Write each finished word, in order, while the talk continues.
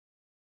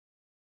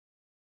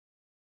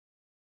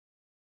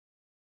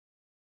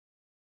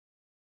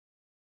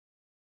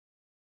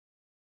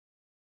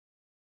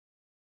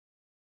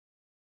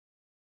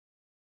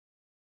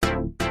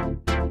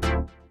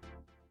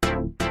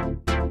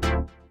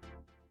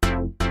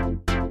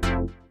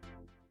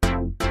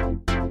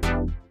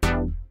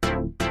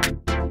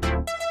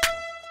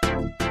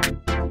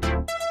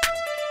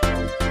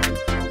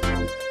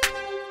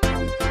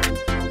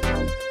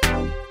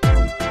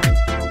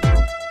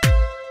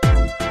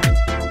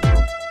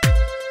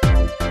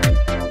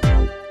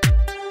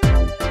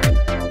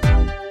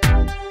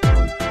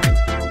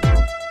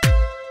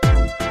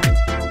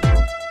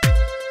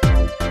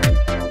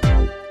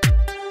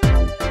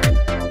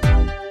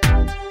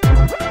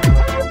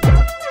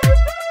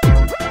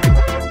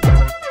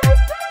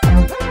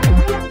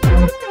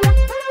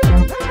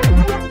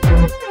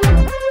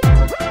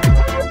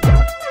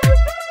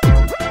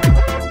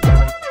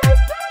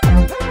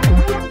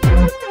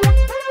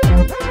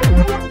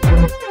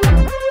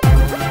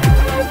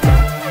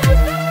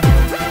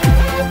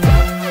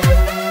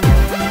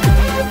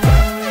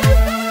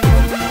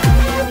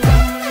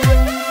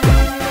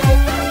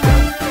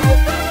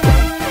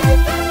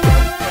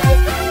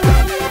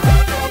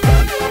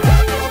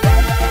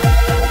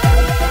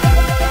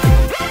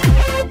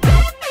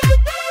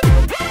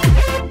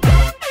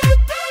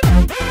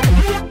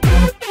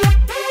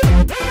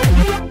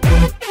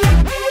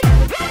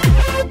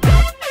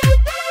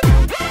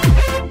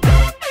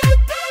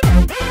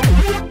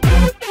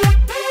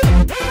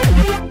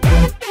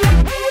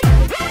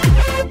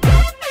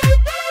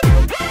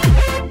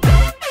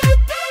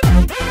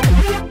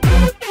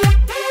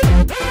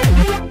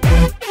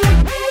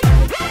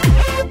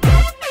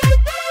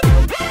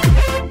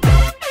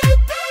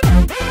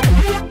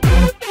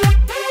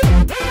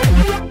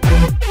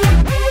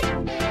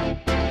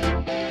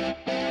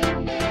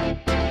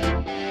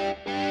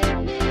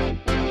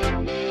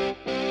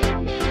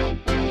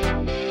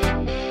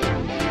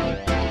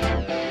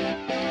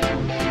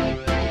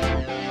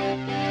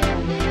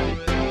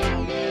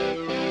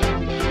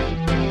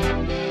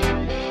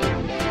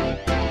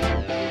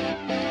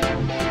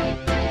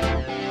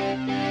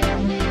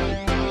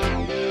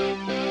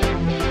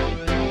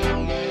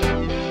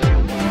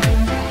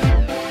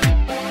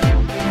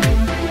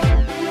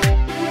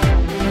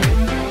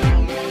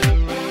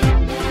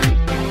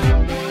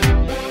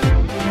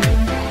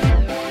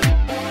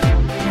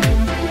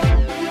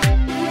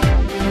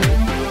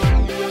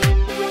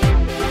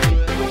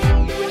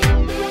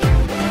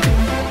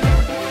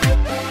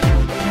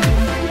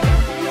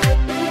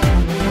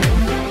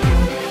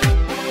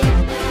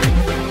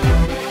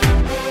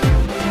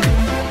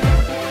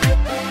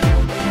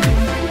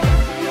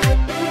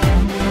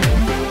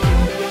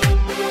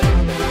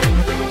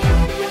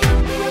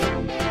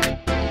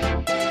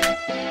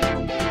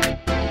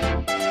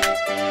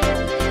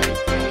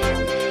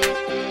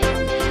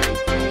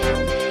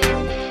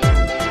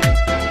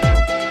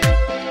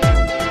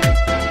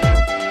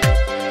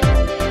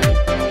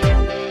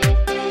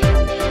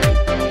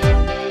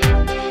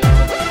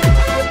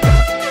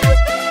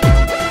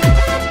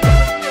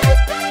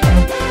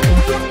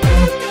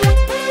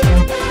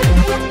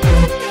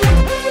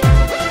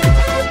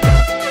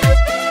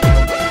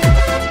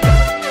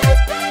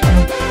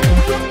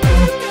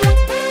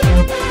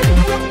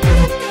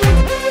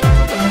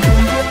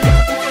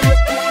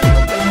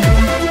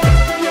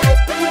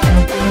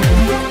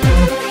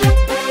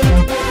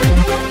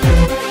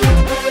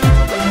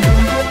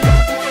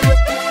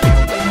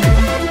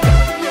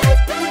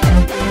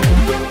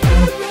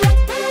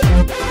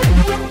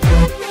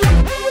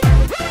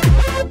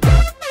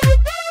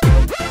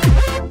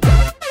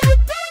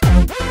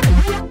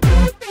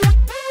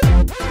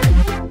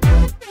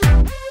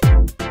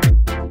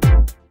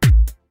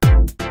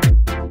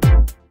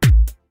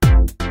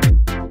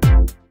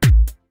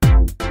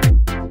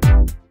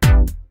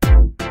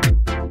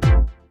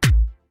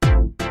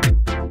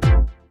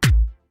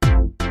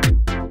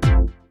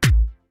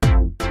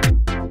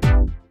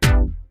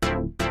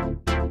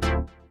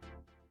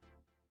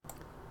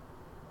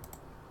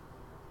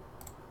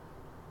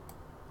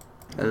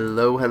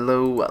Hello,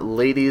 hello,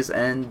 ladies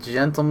and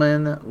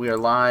gentlemen. We are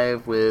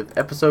live with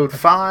episode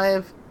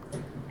 5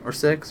 or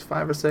 6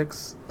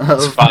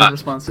 of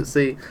Responses.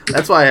 See,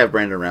 that's why I have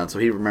Brandon around, so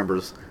he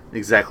remembers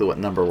exactly what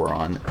number we're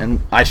on.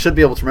 And I should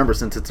be able to remember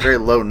since it's a very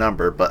low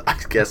number, but I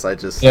guess I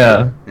just,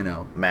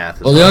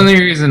 math. Well, the only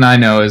reason I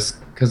know is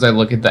because I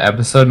look at the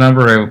episode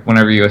number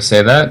whenever you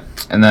say that,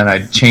 and then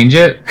I change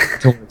it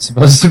to what it's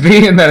supposed to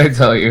be, and then I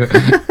tell you.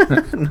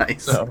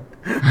 Nice. So,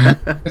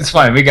 it's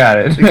fine. We got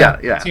it. We got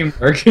it, yeah.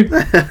 Teamwork.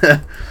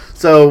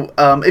 So,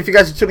 if you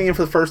guys are tuning in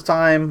for the first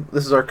time,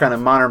 this is our kind of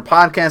modern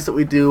podcast that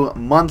we do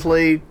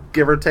monthly,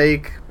 give or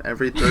take,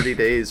 every 30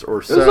 days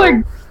or so. It was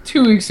like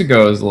 2 weeks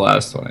ago was the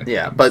last one.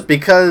 Yeah, but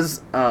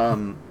because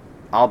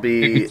I'll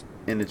be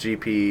in the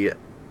GP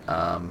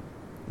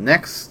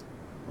next,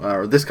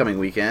 or this coming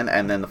weekend,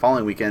 and then the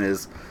following weekend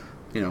is,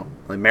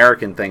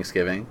 American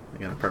Thanksgiving. I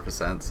gotta preface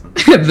that.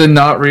 The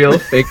not real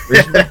fake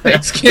version of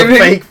Thanksgiving. The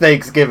fake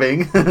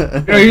Thanksgiving.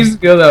 Here's the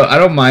deal though. I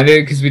don't mind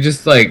it because we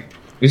just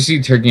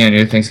eat turkey on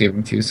your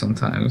Thanksgiving too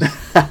sometimes.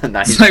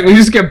 Nice. It's like we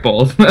just get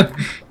both.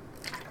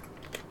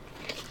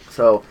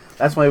 So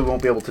that's why we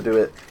won't be able to do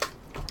it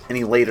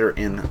any later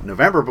in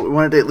November, but we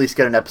wanted to at least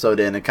get an episode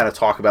in and kind of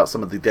talk about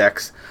some of the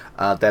decks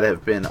that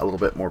have been a little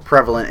bit more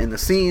prevalent in the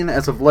scene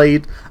as of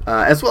late,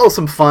 as well as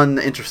some fun,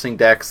 interesting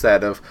decks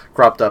that have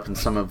cropped up in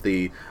some of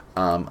the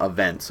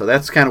events. So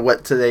that's kind of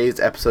what today's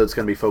episode is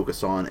going to be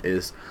focused on,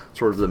 is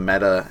sort of the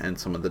meta and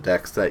some of the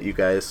decks that you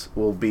guys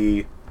will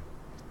be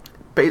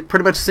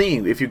pretty much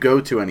seeing if you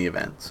go to any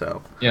event.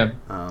 So yeah,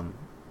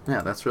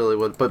 that's really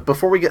what. But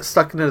before we get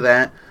stuck into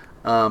that,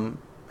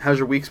 how's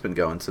your week's been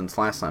going since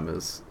last time?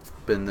 Has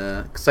been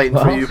exciting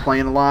for you,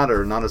 playing a lot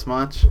or not as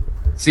much?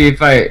 See,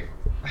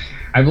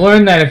 I've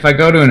learned that if I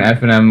go to an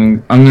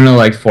F&M, I'm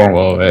gonna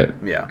formal it.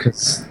 Yeah.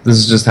 Because this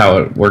is just how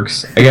it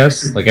works, I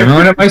guess.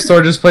 Everyone at my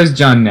store just plays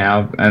Jund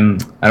now,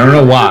 and I don't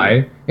know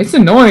why. It's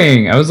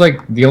annoying. I was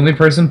the only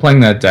person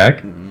playing that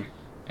deck,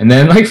 and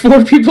then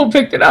 4 people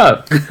picked it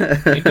up.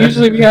 And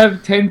usually we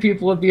have 10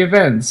 people at the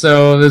event,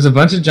 so there's a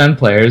bunch of Jund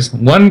players.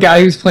 One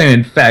guy who's playing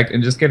Infect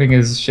and just getting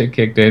his shit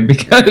kicked in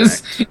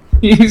because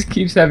he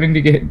keeps having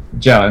to get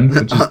Jund,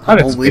 which is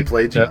not only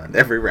play Jund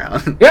every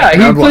round. Yeah,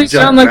 he plays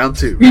Jund round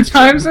 2. 3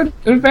 times an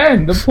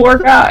event. The poor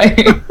guy.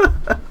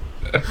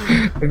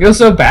 I feel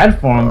so bad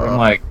for him.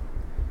 I'm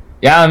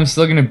I'm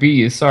still gonna beat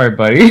you. Sorry,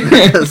 buddy.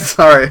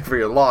 Sorry for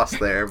your loss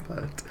there,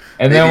 but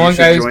and then one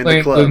guy who's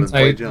playing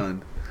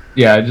Jund.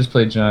 Yeah, I just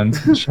played Jund.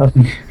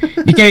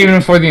 He can't even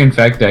afford the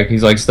Infect deck.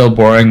 He's still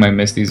borrowing my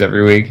Misties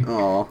every week.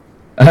 Aw.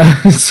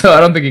 So I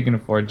don't think he can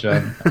afford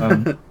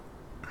Jund.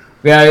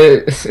 Yeah,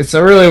 it's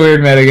a really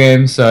weird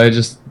metagame, so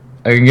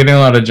I'm getting a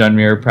lot of Jund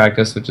mirror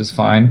practice, which is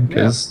fine,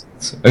 because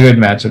it's a good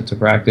matchup to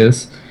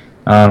practice.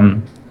 But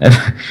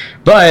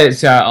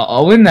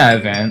I'll win that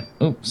event.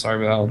 Oops,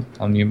 sorry, but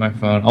I'll mute my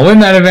phone. I'll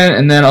win that event,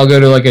 and then I'll go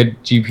to a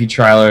GP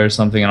trialer or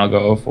something, and I'll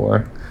go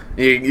 0-4.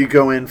 You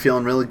go in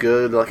feeling really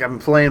good, I've been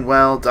playing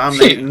well,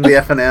 dominating the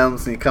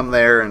FNMs, and you come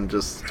there and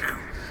just...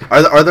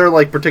 Are there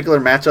particular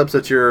matchups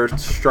that you're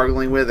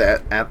struggling with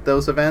at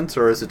those events,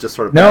 or is it just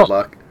sort of bad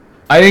luck?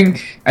 I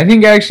think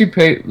I actually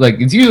play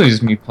it's usually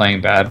just me playing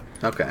bad.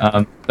 Okay.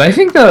 But I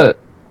think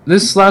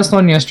this last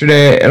one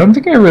yesterday, I don't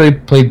think I really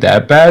played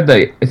that bad.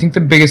 I think the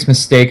biggest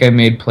mistake I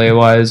made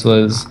play-wise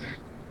was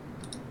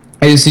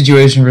I had a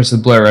situation versus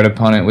a Blair Red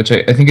opponent, which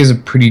I think is a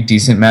pretty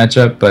decent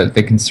matchup, but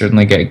they can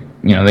certainly get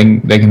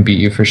they can beat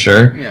you for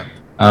sure. Yeah.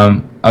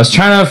 I was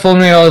trying to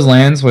fulminate all his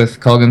lands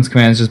with Kulgan's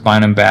commands, just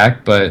buying him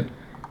back, but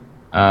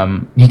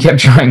he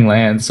kept drawing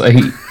lands. So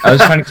I was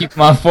trying to keep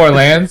him off 4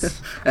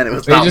 lands. And it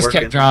was but he just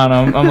kept drawing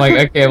them. I'm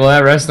okay, well,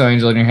 that Resto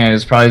Angel in your hand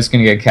is probably just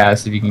going to get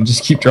cast if you can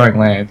just keep drawing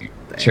lands, you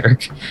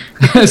jerk.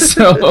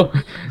 so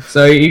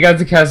he got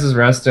to cast his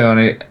Resto,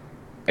 and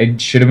I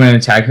should have been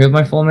attacking with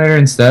my Fulminator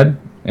instead.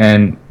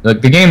 And the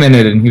game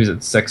ended, and he was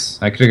at 6.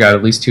 I could have got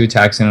at least 2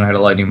 attacks in, and I had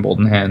a Lightning Bolt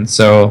in hand.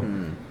 So,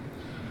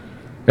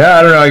 yeah,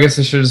 I don't know. I guess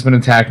I should have just been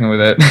attacking with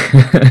it.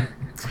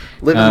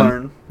 Live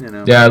and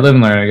learn, Yeah, live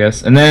and learn, I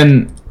guess. And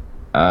then,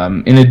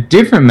 in a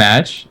different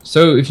match,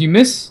 so if you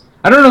miss...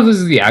 I don't know if this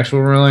is the actual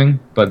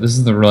ruling, but this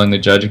is the ruling the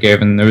judge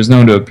gave, and there was no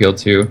one to appeal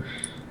to.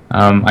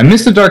 I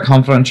missed the Dark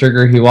Confidant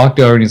trigger. He walked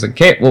over, and he's like,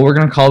 okay, what we're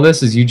going to call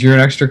this is you drew an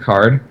extra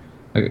card.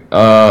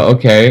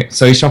 Okay.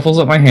 So he shuffles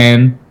up my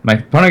hand. My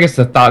opponent gets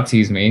to Thought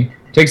Seize me,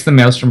 takes the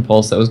Maelstrom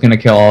Pulse that was going to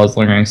kill all his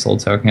Lingering Soul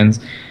tokens.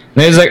 And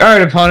then he's like,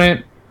 alright,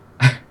 opponent,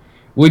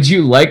 would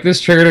you like this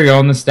trigger to go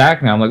on the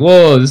stack now? I'm like,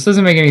 whoa, this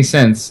doesn't make any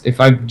sense. If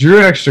I drew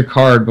an extra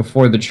card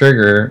before the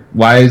trigger,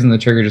 why isn't the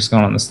trigger just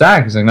going on the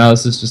stack? He's like, no,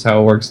 this is just how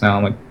it works now.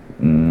 I'm like,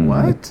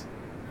 what?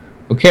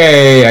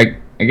 Okay,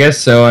 I guess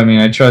so. I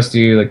mean, I trust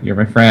you. You're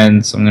my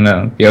friend, so I'm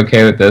gonna be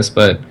okay with this.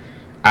 But,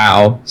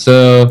 ow.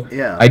 So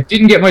yeah. I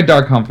didn't get my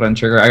Dark Confidant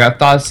trigger. I got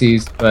Thought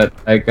Seized, but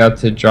I got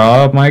to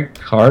draw my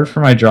card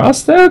for my draw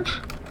step.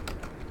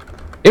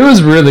 It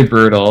was really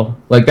brutal.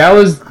 That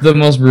was the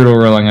most brutal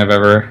ruling I've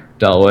ever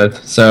dealt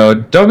with. So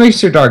don't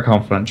mix your Dark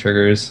Confidant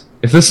triggers.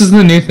 If this is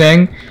the new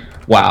thing,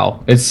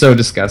 wow, it's so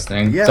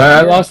disgusting. Yeah, So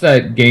I yeah. lost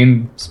that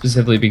game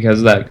specifically because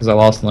of that, because I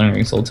lost the Learning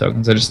Ring Soul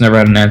tokens. I just never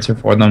had an answer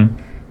for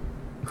them.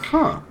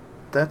 Huh.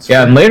 That's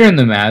Yeah, and strange. later in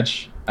the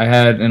match, I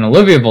had an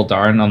Olivia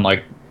Voldarn on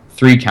like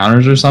 3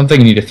 counters or something.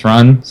 You need to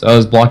Thrun, so I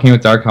was blocking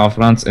with Dark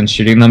Confidence and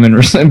shooting them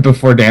in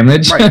before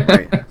damage Right,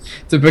 right.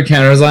 to put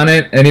counters on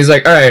it. And he's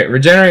like, "All right,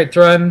 regenerate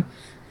Thrun,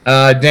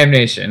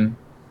 Damnation."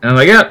 And I'm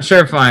like, "Yep,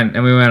 sure, fine."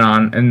 And we went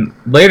on. And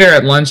later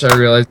at lunch, I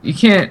realized you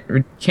can't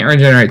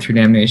regenerate through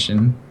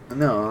Damnation. No,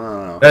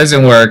 no, no. That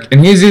doesn't work.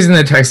 And he's using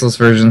the textless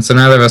version, so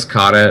neither of us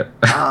caught it.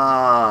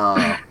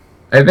 Ah.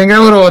 I think I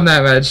would have won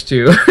that match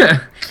too.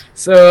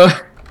 So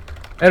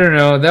I don't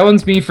know. That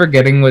one's me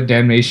forgetting what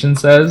Damnation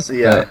says.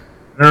 Yeah.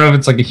 I don't know if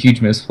it's like a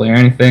huge misplay or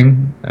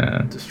anything.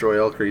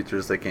 Destroy all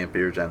creatures that can't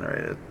be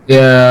regenerated.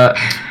 Yeah.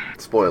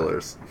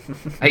 Spoilers.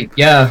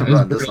 Yeah. The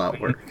run does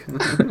not work.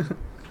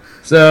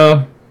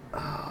 So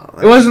Oh,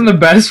 it wasn't the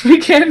best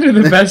weekend or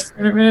the best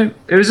tournament.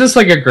 It was just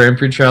like a Grand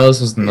Prix trial. This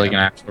wasn't like an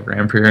actual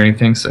Grand Prix or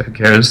anything, so who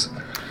cares?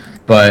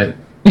 But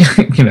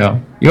you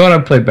know, you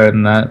want to play better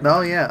than that.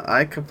 No, yeah,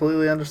 I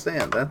completely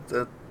understand.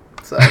 That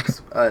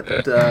sucks.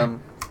 But,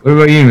 What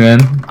about you, man?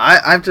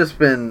 I've just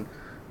been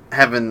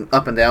having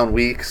up and down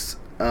weeks.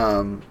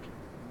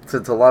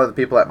 Since a lot of the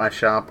people at my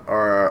shop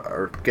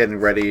are getting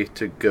ready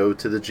to go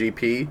to the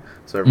GP,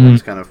 so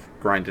everyone's kind of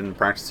grinding and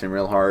practicing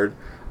real hard.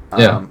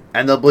 Yeah.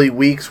 And there'll be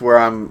weeks where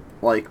I'm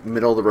like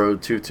middle of the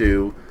road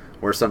 2-2,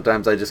 where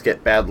sometimes I just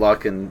get bad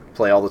luck and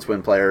play all the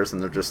twin players,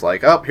 and they're just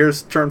like, "Oh,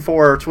 here's turn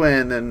 4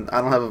 twin," and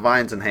I don't have a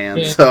vines in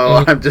hand,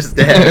 so I'm just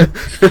dead.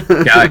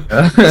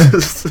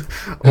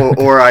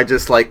 or I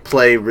just like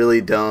play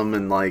really dumb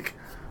and like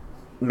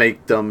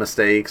make dumb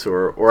mistakes,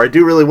 or I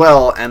do really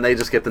well and they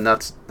just get the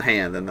nuts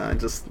hand, and I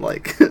just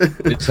like.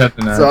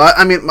 So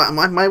I mean,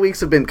 my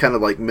weeks have been kind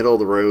of like middle of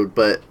the road,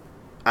 but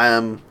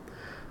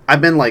I've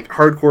been like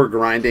hardcore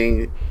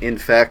grinding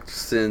Infect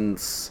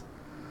since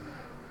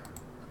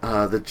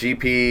the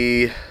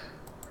GP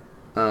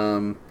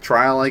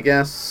trial, I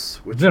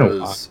guess, which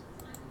was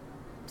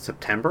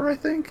September, I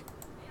think.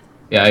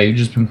 Yeah, you've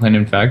just been playing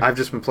Infect. I've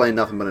just been playing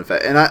nothing but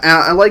Infect, and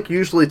I like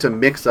usually to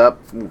mix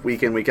up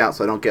week in, week out,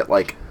 so I don't get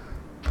like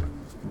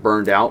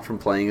burned out from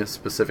playing a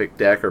specific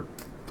deck or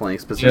playing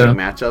specific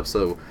matchups.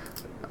 So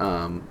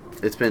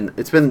it's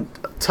been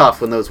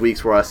tough when those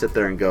weeks where I sit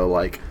there and go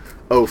like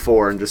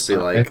 0-4 and just be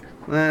like,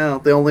 well,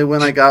 the only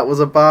win I got was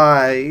a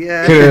bye.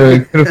 Yeah,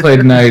 could have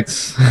played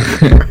Knights.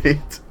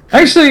 Right.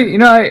 Actually, you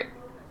know, I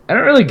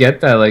don't really get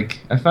that.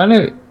 Like, I find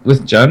it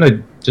with Jund,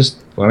 I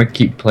just want to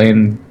keep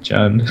playing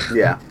Jund.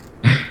 Yeah.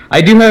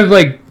 I do have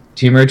like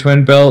Teamer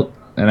Twin built,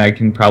 and I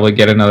can probably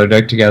get another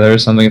deck together or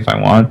something if I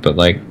want. But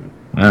like,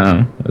 I don't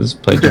know. Let's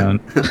play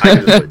Jund.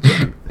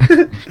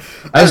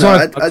 I just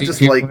want to. I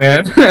just like.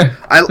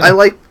 I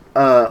like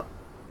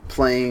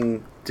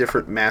playing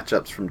different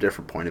matchups from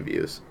different point of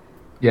views.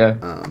 Yeah.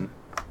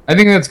 I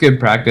think that's good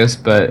practice,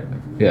 but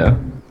yeah.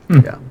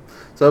 Yeah.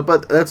 So,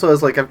 but that's what I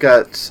was like. I've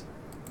got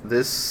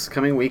this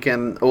coming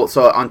weekend. Well,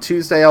 so on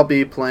Tuesday I'll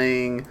be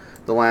playing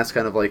the last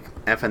kind of like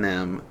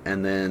F&M,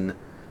 and then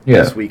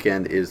this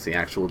weekend is the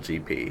actual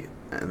GP,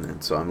 and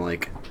then so I'm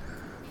like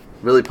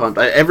really pumped.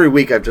 Every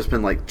week I've just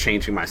been like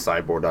changing my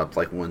sideboard up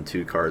like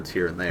 1-2 cards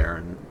here and there,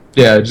 and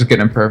just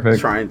getting perfect.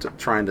 Trying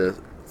to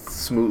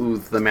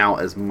smooth them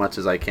out as much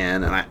as I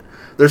can, and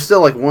there's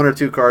still like 1 or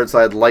 2 cards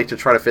I'd like to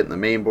try to fit in the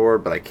main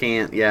board, but I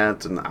can't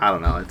yet, and I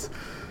don't know.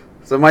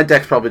 So my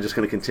deck's probably just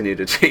going to continue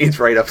to change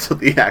right up to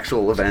the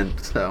actual event.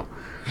 So,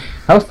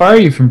 how far are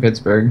you from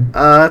Pittsburgh?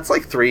 It's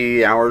like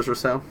 3 hours or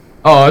so.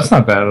 Oh, that's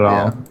not bad at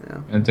all.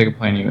 Yeah. And take a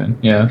plane even.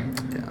 Yeah.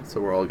 Yeah.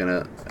 So we're all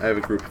I have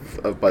a group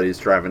of buddies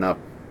driving up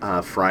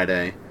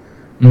Friday,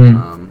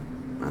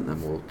 Mm-hmm. and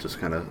then we'll just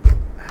kind of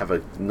have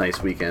a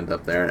nice weekend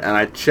up there. And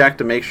I checked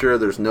to make sure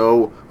there's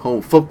no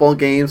home football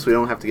games, so we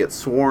don't have to get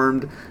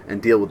swarmed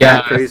and deal with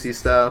that crazy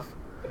stuff.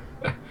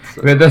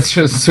 So, but that's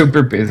just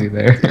super busy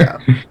there. Yeah.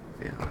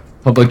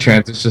 Public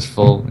transit's just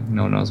full.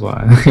 No one knows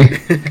why.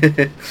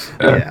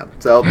 Yeah.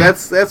 So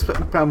that's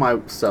how my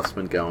stuff's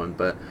been going.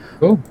 But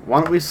cool.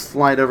 Why don't we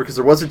slide over, because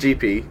there was a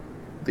GP,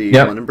 the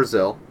one in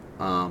Brazil,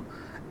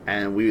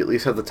 and we at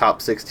least have the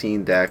top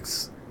 16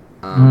 decks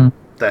that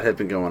have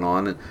been going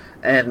on,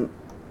 and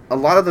a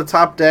lot of the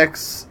top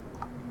decks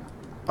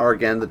are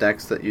again the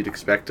decks that you'd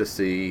expect to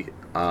see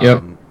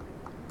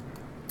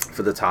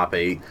for the top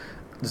 8.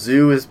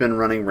 Zoo has been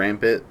running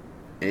rampant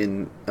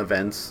in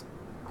events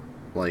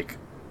like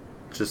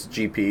just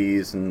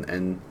GPs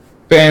and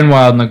ban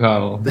Wild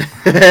Nakatl.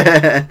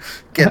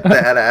 Get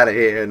that out of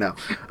here. No.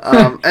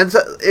 And so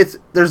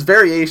there's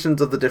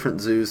variations of the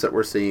different zoos that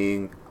we're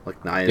seeing,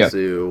 like Naya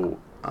Zoo.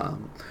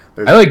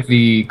 I like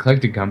the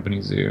Collected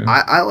Company Zoo.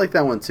 I like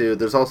that one too.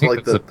 There's also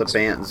like the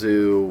Bant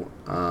Zoo.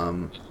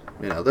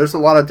 There's a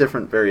lot of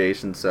different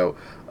variations. So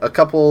a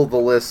couple of the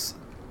lists,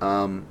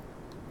 the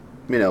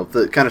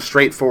kind of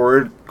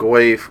straightforward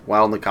Goyf,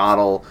 Wild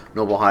Nakatl,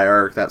 Noble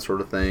Hierarch, that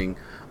sort of thing.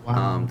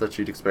 Wow. That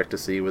you'd expect to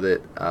see with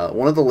it.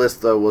 One of the lists,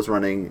 though, was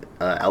running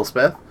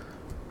Elspeth,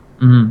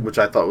 which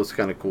I thought was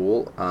kind of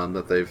cool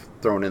that they've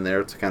thrown in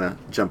there to kind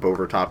of jump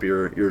over top of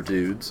your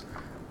dudes.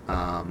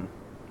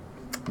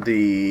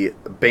 The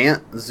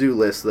Bant Zoo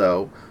list,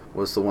 though,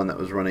 was the one that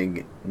was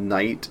running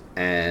Night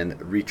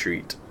and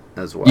Retreat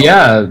as well.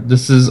 Yeah,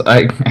 this is,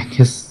 I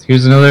guess,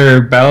 here's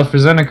another Battle for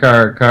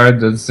Zendikar card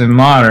that's in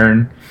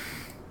Modern,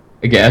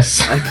 I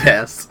guess.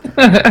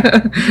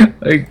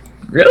 Like,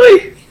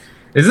 really?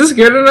 Is this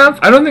good enough?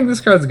 I don't think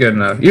this card's good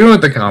enough, even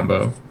with the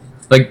combo.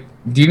 Like,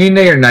 do you need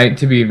Day or Night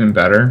to be even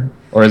better,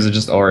 or is it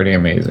just already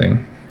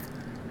amazing?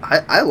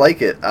 I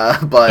like it,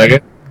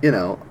 but, you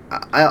know,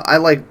 I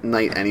like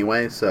Night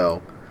anyway,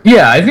 so...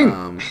 Yeah, I think,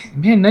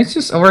 man, Knight's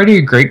just already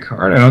a great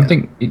card. I don't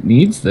think it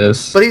needs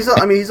this. But he's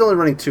only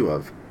running 2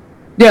 of.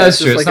 Yeah,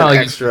 that's it's true. Just it's like not an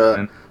like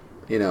extra,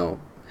 you know,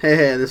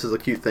 hey, this is a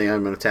cute thing.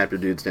 I'm going to tap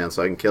your dudes down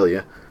so I can kill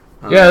you.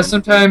 Yeah,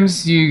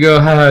 sometimes you go,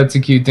 haha, it's a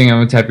cute thing, I'm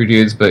going to tap your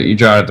dudes, but you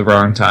draw it at the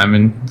wrong time,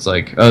 and it's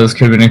like, oh, this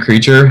could have been a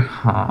creature?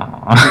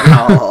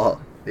 Oh,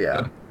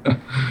 yeah. That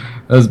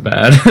was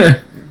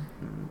bad.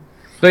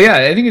 But yeah,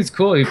 I think it's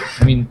cool.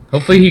 I mean,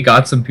 hopefully he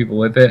got some people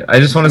with it. I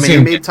just want to see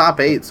him. He made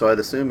top 8, so I'd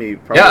assume he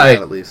probably had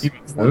at least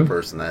one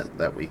person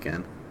that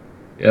weekend.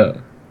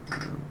 Yeah.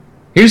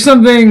 Here's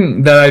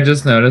something that I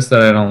just noticed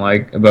that I don't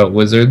like about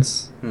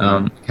Wizards.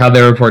 How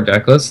they report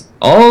deck lists.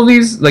 All of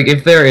these, like,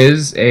 if there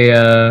is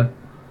a,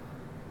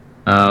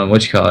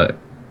 what you call it?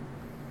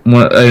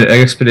 An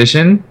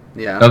expedition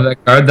of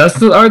that card, that's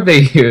the art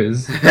they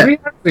use. Nobody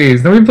has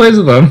these. Nobody plays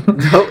with them.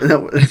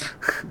 No.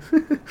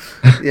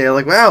 Yeah,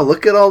 like, wow,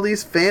 look at all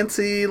these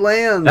fancy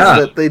lands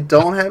that they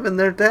don't have in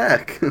their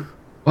deck.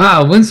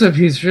 Wow, Windswept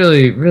He's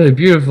really, really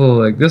beautiful.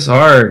 Like, this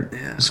art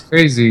is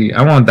crazy.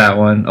 I want that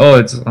one. Oh,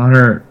 it's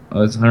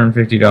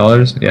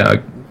 $150.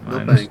 Yeah.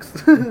 No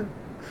thanks.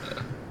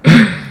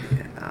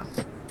 Yeah.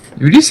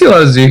 We do see a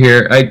lot of Zoo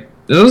here.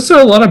 There's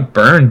also a lot of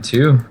Burn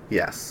too.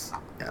 Yes.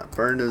 Yeah,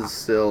 Burn is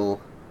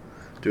still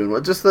doing well.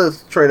 Just the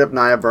straight up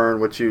Naya Burn,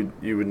 which you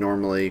would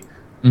normally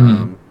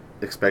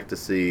expect to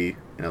see.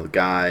 You know, the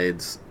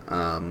guides,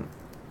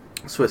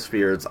 Swiss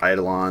Spheres,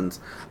 Eidolons,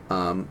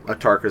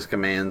 Atarka's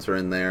Commands are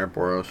in there,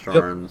 Boros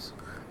Charms.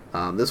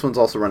 This one's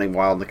also running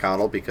Wild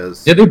Nacatl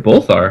because... Yeah, they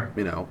both are.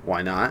 You know,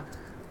 why not?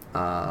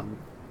 I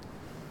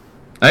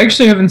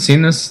actually haven't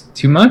seen this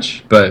too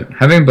much, but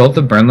having both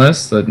the burn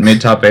lists that made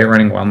top 8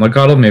 running Wild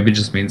Nacatl maybe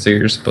just means that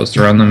you're supposed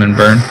to run them in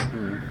burn.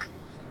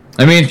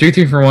 I mean,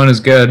 3/3 for 1 is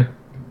good.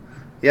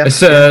 Yeah. It's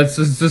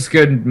just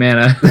good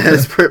mana.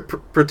 It's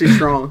pretty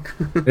strong.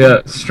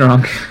 Yeah,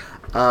 strong.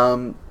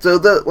 So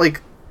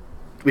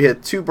we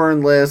had 2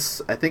 burn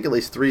lists. I think at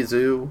least 3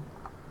 zoo.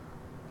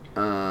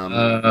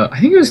 I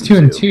think it was 2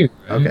 and 2.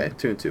 Right? Okay,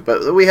 2 and 2.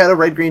 But we had a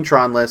red green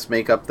Tron list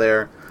make up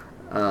there.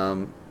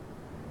 You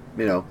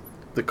know,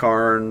 the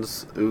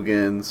Karns,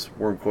 Ugins,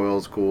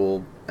 Wormcoils,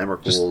 cool,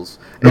 Emrakul's.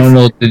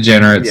 Normal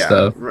degenerate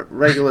stuff.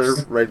 Regular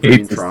red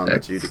green Tron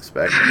that you'd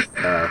expect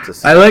to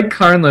see. I like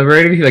Karn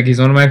Liberated. He's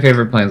one of my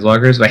favorite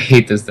planeswalkers, but I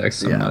hate this deck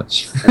so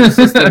much. And this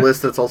is the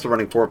list that's also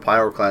running 4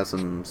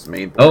 Pyroclasm's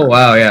main board. Oh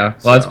wow, yeah.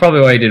 Well, that's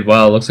probably why he did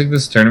well. It looks like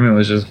this tournament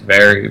was just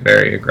very,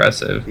 very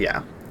aggressive.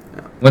 Yeah.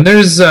 When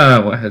there's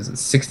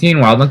 16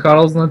 Wild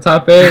Nacatls in the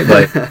top 8,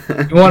 like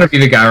you want to be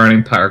the guy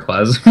running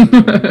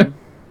Pyroclasm.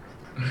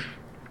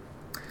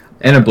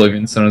 And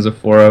Oblivion Stone is a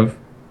 4 of.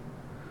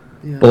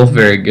 Yeah. Both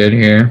very good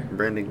here.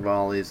 Branding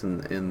Volleys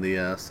in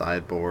the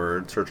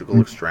sideboard. Surgical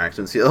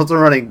Extraction. See, those are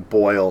running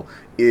Boil.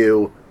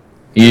 Ew.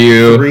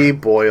 3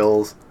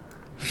 Boils.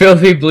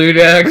 Filthy Blue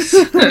decks.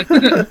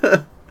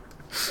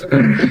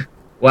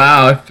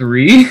 Wow,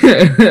 3?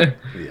 Yeah.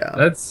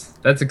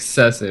 That's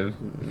excessive.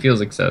 It feels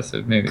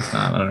excessive. Maybe it's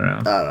not. I don't know.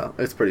 I don't know.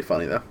 It's pretty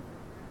funny, though.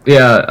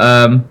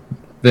 Yeah,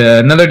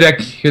 another deck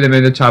here that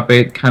made the top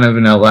 8, kind of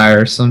an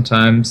outlier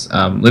sometimes.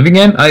 Living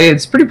End,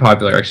 it's pretty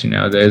popular actually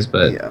nowadays,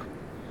 but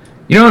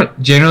you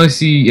don't generally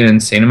see an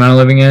insane amount of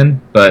Living End,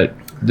 but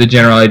the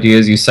general idea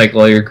is you cycle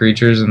all your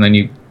creatures and then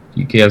you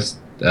cast,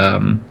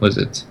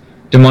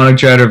 Demonic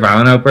Dread or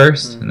Violent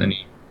Outburst, and then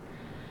you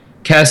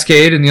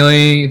cascade, and the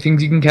only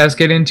things you can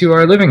cascade into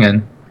are Living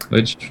End,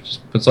 which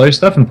just puts all your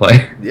stuff in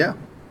play. Yeah.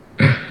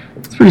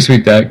 It's a pretty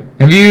sweet deck.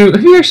 Have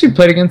you actually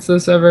played against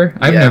this ever?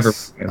 I've never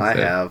played against it. I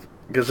have.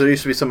 Because there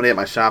used to be somebody at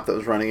my shop that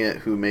was running it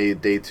who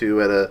made day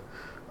 2 at a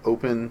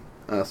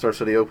Star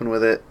City Open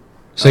with it.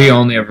 So you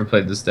only ever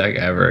played this deck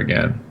ever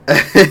again?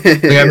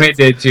 I made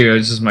day 2.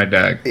 It's just my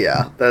deck.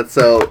 Yeah, that's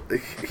so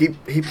he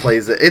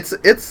plays it.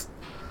 It's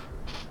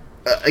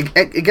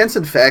against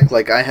Infect.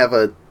 Like I have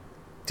a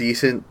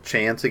decent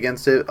chance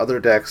against it. Other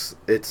decks,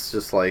 it's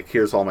just like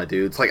here's all my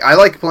dudes. Like I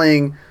like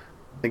playing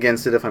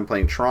against it if I'm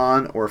playing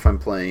Tron or if I'm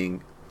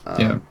playing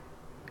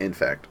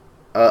Infect.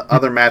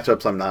 Other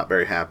matchups, I'm not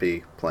very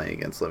happy playing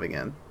against Living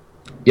End.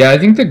 Yeah, I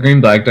think the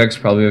green-black decks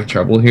probably have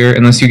trouble here,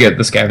 unless you get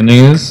the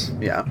Scavenging Ooze.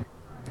 Yeah.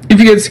 If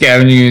you get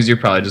Scavenging Ooze, you're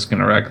probably just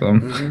going to wreck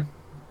them.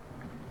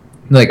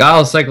 Like,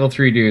 I'll cycle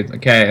 3 dudes.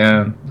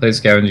 Okay, play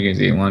Scavenging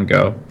Ooze, eat 1,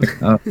 go.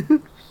 Like, oh.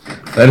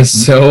 That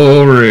is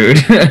so rude.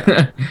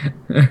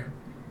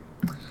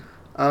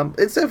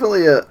 It's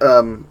definitely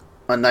a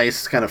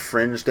nice kind of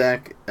fringe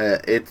deck.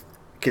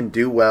 can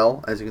do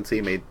well. As you can see,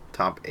 he made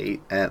top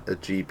 8 at a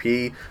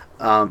GP.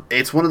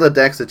 It's one of the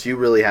decks that you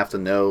really have to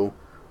know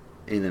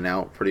in and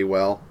out pretty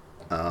well.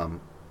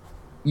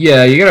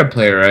 Yeah, you gotta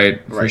play it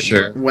right, for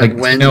sure.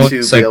 When to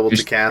be able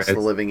to cast the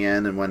Living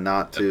End and when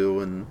not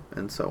to,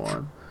 and so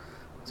on.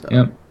 So.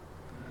 Yep.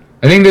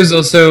 I think there's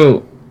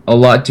also a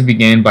lot to be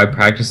gained by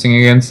practicing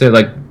against it,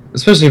 like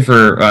especially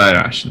for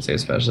no, I shouldn't say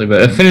especially,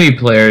 but affinity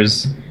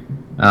players.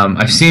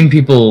 I've seen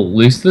people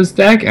lose to this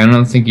deck. I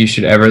don't think you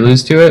should ever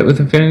lose to it with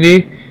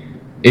affinity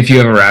if you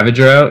have a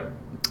Ravager out,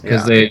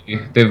 because they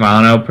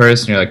violent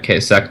outburst and you're like, okay,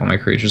 sack all my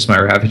creatures, my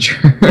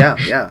Ravager.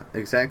 yeah,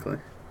 exactly.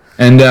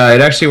 And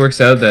it actually works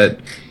out that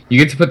you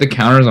get to put the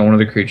counters on one of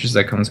the creatures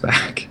that comes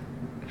back.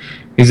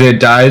 Because it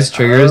dies,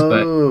 triggers,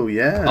 but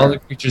all the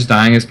creatures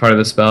dying is part of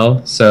the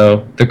spell.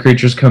 So the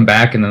creatures come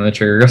back and then the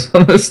trigger goes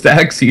on the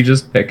stack, so you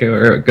just pick it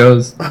where it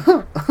goes.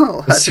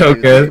 It's so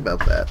good. Think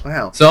about that.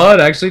 Wow. So all it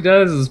actually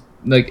does is,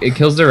 like, it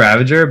kills the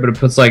Ravager, but it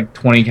puts like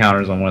 20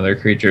 counters on one of their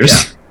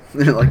creatures.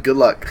 Yeah. Like, good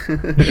luck.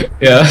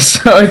 Yeah,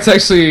 so it's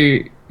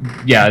actually,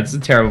 it's a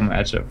terrible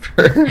matchup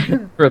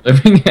for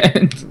Living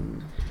End.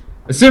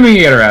 Assuming you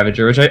get a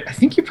Ravager, which I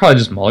think you probably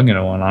just mulligan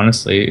a one,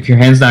 honestly. If your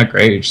hand's not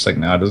great, you're just like,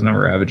 no, it doesn't have a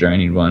Ravager, I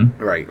need one.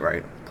 Right.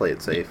 Play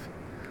it safe.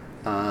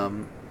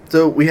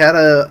 So we had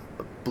a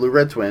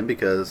blue-red twin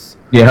because,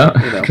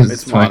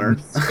 it's modern.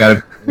 It's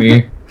gotta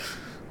be.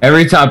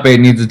 Every top 8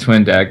 needs a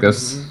twin deck.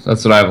 That's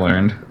what I've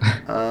learned.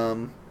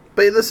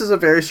 But this is a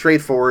very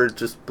straightforward,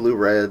 just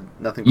blue-red,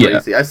 nothing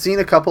crazy. I've seen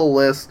a couple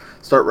lists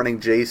start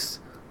running Jace,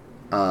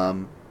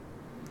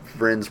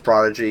 Vryn's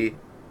Prodigy,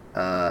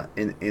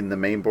 in the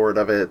main board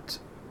of it,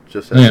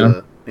 just as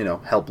a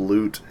help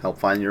loot, help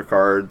find your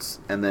cards,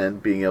 and then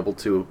being able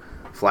to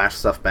flash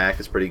stuff back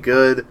is pretty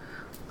good.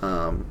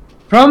 So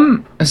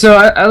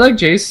I like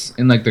Jace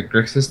in like the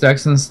Grixis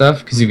decks and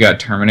stuff because you've got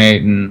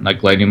Terminate and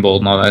like Lightning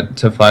Bolt and all that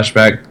to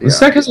flashback. This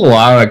deck has a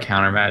lot of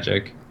counter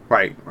magic.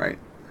 Right.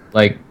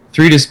 Like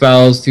 3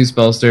 Dispels, 2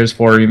 Spellsters,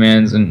 4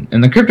 Remands,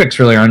 and the Cryptics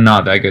really are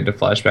not that good to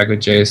flashback with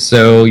Jace.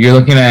 So you're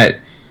looking at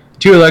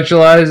 2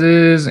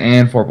 Electrolyzes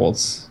and 4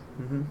 Bolts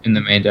in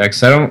the main deck.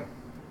 So I don't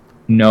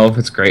know if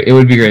it's great. It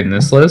would be great in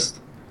this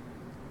list.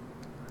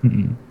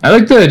 I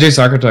like the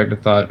Jace Architect, I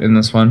thought, in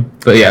this one.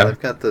 But yeah. I've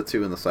got the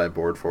 2 in the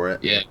sideboard for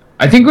it. Yeah.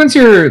 I think once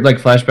you're like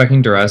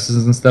flashbacking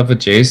Duresses and stuff with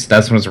Jace,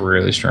 that's when it's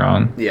really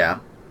strong. Yeah.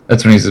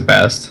 That's when he's the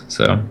best.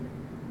 So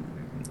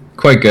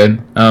quite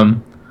good.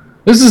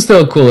 This is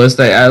still a cool list.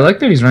 I like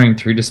that he's running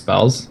 3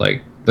 Dispels.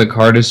 Like, the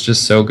card is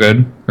just so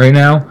good right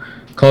now.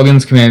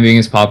 Kolaghan's Command being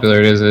as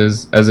popular as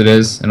it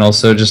is, and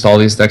also just all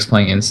these decks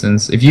playing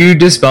instants. If you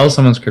dispel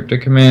someone's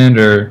Cryptic Command,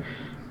 or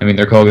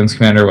their Kolaghan's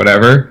Command or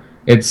whatever,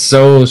 it's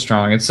so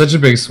strong. It's such a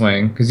big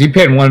swing because you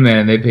paid 1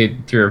 mana and they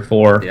paid 3 or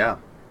 4. Yeah.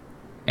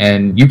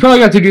 And you probably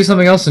got to do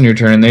something else in your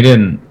turn and they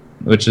didn't,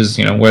 which is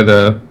where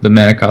the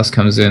mana cost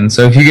comes in.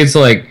 So if you get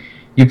to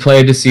you play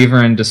a Deceiver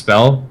and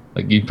Dispel,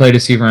 like you play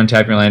Deceiver and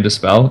tap your land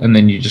Dispel, and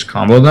then you just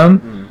combo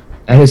them,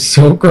 that is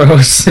so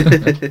gross.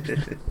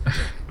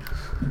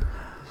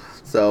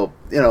 So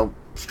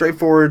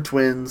straightforward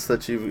twins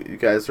that you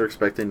guys are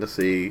expecting to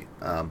see.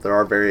 There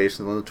are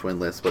variations on the twin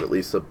list, but at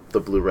least the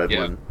blue-red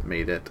one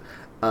made it.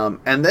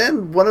 And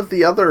then one of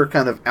the other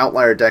kind of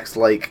outlier decks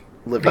like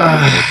Living in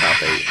the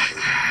top 8.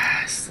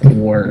 It's the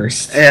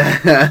worst.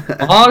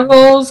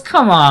 Boggles,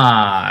 come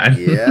on.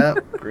 Yeah,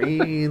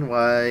 green,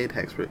 white,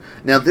 hexproof.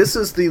 Now this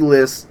is the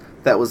list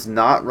that was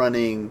not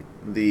running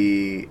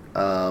the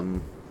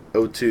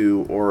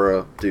O2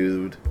 Aura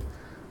dude.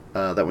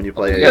 That when you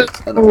play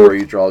an Aura,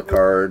 you draw a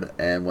card,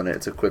 and when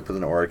it's equipped with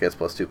an Aura, it gets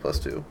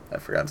 +2/+2. I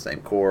forgot his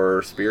name.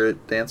 Core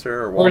Spirit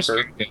Dancer or Walker? Core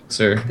Spirit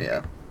Dancer.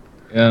 Yeah.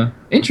 Yeah.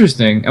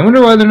 Interesting. I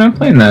wonder why they're not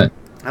playing that.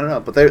 I don't know,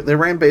 but they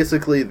ran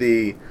basically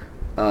the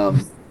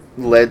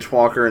Ledge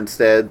Walker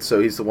instead,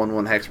 so he's the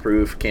 1/1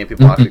 hexproof, can't be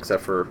blocked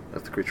except for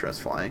if the creature has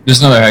flying.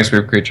 Just another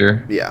hexproof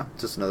creature. Yeah,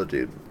 just another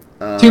dude.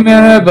 2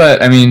 mana,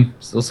 but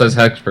still says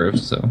hexproof,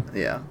 so.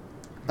 Yeah.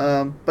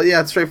 But yeah,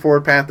 it's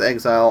straightforward. Path to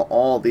Exile,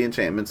 all the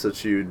enchantments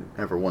that you'd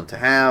ever want to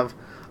have.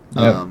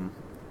 Yep.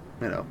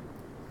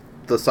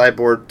 The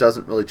sideboard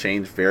doesn't really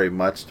change very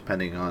much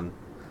depending on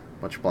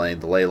what you're playing.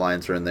 The ley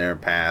lines are in there: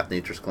 Path,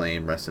 Nature's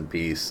Claim, Rest in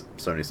Peace,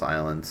 Stony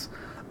Silence,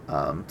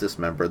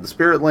 Dismember. The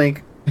Spirit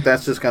Link,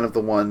 that's just kind of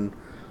the one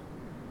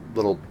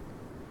little,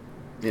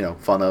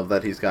 fun of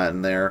that he's got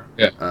in there.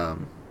 Yeah.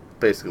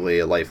 Basically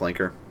a life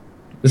linker.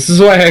 This is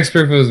why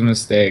hexproof was a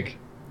mistake.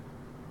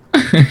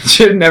 It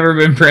should have never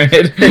been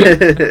printed.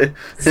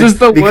 This is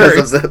the worst.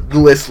 Because of the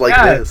list like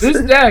this.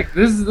 This deck,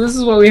 this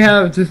is what we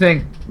have to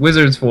thank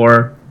Wizards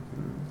for.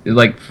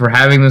 Like, for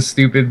having this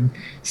stupid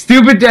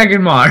deck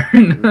in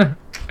Modern.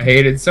 I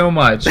hate it so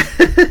much.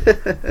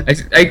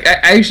 I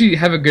actually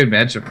have a good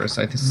matchup for it,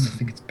 so I just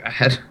think it's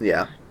bad.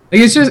 Yeah.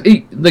 Like, it's just,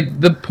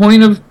 the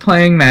point of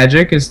playing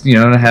Magic is,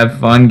 to have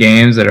fun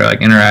games that are,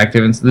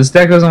 interactive, and so this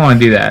deck doesn't want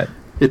to do that.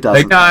 It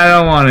doesn't. No, I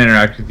don't want to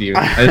interact with you.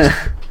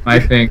 My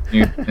thing,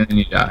 and then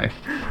you die.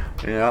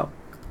 Yeah.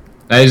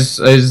 I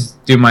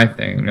just do my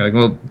thing. And you're like,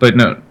 well, but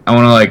no, I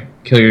want to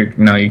kill your.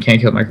 No, you can't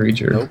kill my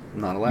creature. Nope,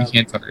 not allowed. You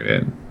can't target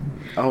it.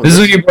 Oh, This is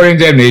when you board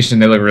Damnation.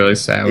 They look really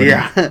sad.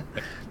 Yeah.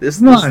 This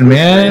Come on,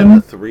 man.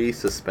 The 3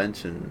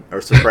 suspension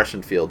or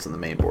suppression fields in the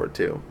main board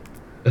too,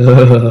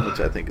 Ugh. which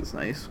I think is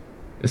nice.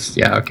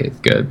 Yeah, okay, it's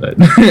good, but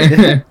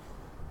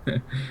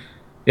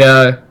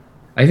yeah,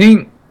 I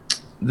think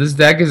this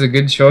deck is a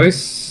good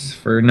choice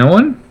for no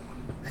one,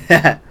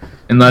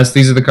 unless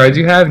these are the cards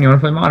you have and you want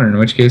to play Modern. In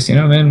which case, you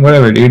know, man,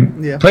 whatever,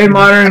 dude. Yeah. Play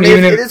Modern. I mean,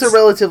 even it if is a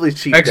relatively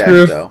cheap deck,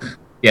 X-Proof. though.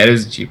 Yeah, it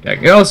is a cheap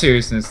deck. In all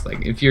seriousness,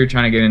 like if you're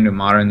trying to get into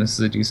Modern, this is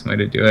a decent way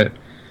to do it.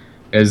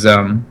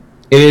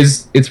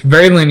 It's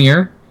very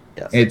linear.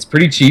 Yes. It's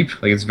pretty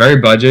cheap. Like it's very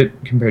budget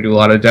compared to a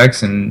lot of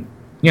decks, and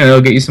you know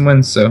it'll get you some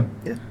wins. So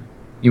yeah.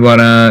 You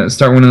want to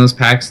start winning those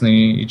packs, and then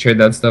you trade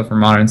that stuff for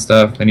Modern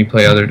stuff. Then you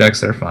play other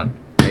decks that are fun.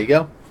 There you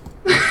go.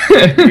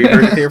 You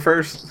heard it here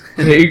first.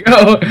 There you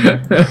go.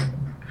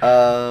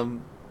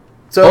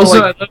 So also,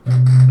 like,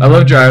 I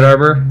love Dryad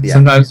Arbor. Yeah.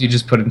 Sometimes you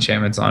just put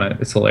enchantments on it.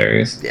 It's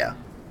hilarious. Yeah.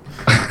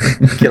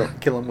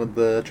 kill him with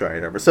the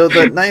Dryad Arbor. So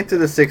the 9th to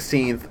the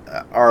 16th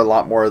are a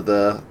lot more of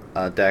the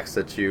decks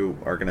that you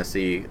are going to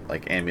see.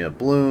 Like Amulet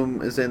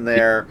Bloom is in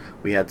there.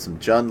 We had some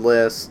Jund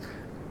lists.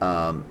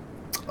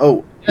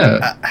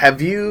 Yeah.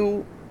 Have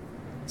you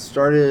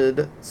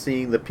started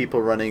seeing the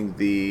people running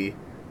the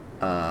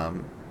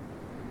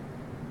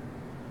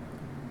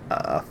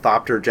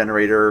Thopter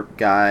generator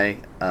guy,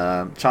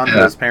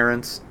 Chandra's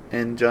parents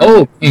in Jund?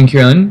 Oh, in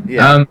Kieran.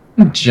 Yeah.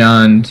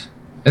 Jund.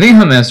 I think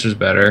Huntmaster's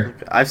better.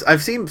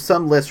 I've seen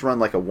some lists run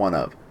like a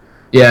 1-up.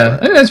 Yeah,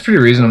 I think that's pretty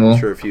reasonable. I'm not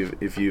sure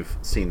if you've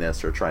seen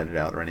this or tried it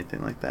out or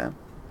anything like that.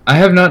 I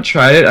have not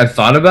tried it. I've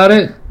thought about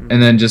it,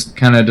 and then just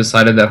kind of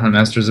decided that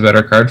Huntmaster's a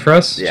better card for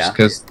us. Yeah. Just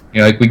because, you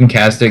know, like we can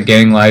cast it,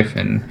 gaining life,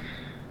 and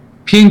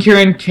P and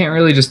Kieran can't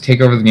really just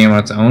take over the game on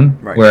its own.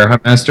 Right. Where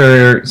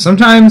Huntmaster,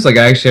 sometimes, like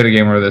I actually had a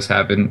game where this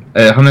happened.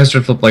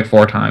 Huntmaster flipped like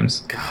 4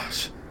 times.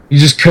 Gosh. You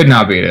just could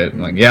not beat it. I'm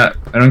like, yeah,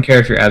 I don't care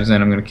if you're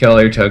absent. I'm going to kill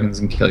all your tokens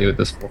and kill you with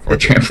this 4/4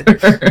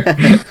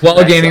 trampler.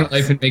 While gaining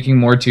life and making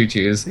more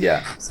 2/2s.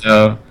 Yeah.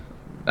 So,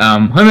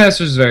 Huntmaster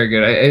is very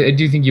good. I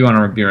do think you want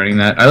to be running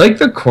that. I like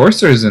the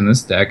Coursers in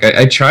this deck.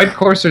 I tried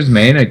Coursers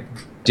main. I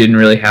didn't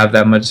really have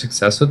that much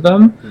success with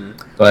them.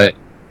 But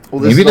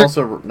well, this maybe is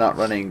also not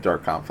running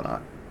Dark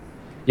Confidant.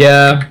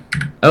 Yeah,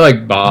 I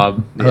like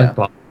Bob. I Yeah. like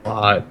Bob a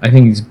lot. I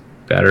think he's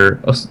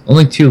better.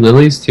 Only 2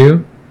 lilies,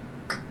 too?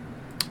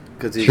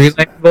 Because 3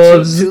 Lightning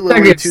 2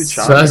 Lily, 2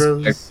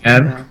 Chandras.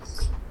 Yeah.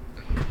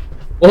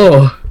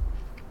 Whoa.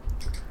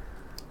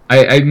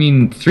 I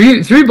mean,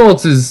 three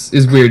bolts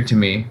is weird to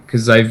me,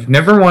 because I've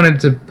never wanted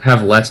to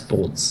have less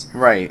bolts.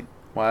 Right.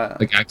 Why?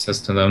 Like, access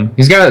to them.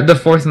 He's got the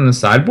 4th in the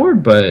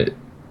sideboard, but...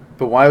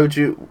 But why would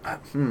you...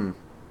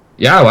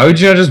 Yeah, why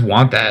would you not just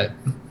want that?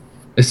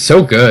 It's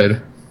so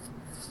good.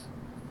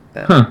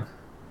 Yeah. Huh.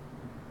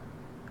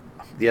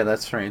 Yeah,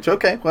 that's strange.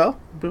 Okay, well...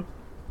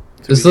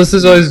 This list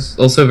is always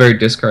also very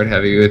discard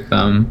heavy with,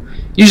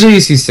 usually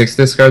you see 6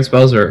 discard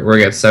spells, where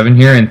we got 7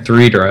 here, and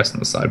 3 duress on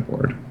the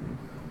sideboard.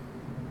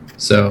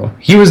 So,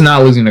 he was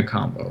not losing a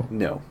combo.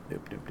 No.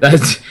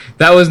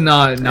 That was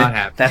not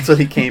happening. That's what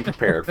he came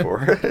prepared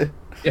for.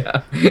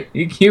 Yeah,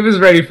 he was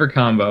ready for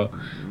combo.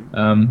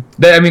 I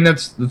mean,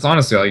 that's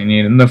honestly all you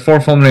need. And the 4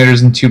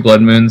 Fulminators and 2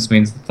 Blood Moons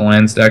means that the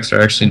lands decks are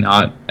actually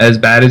not as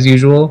bad as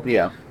usual.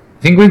 Yeah.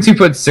 I think once you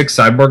put 6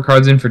 sideboard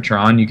cards in for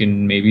Tron, you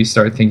can maybe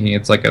start thinking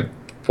it's like a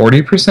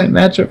 40%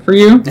 matchup for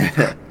you.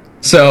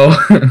 So,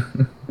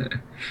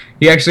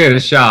 he actually had a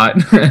shot.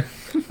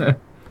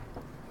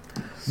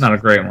 Not a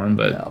great one,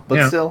 but... No,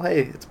 but still,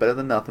 hey, it's better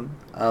than nothing.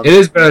 It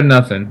is better than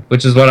nothing,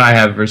 which is what I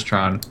have versus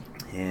Tron.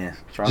 Yeah,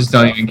 just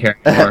don't even care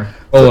anymore.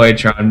 Oh wait,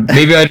 Tron.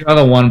 Maybe I draw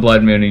the 1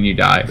 Blood Moon and you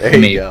die. There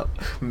you go.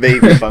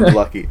 Maybe if I'm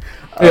lucky.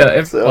 Yeah,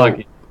 if I'm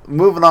lucky.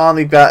 Moving on,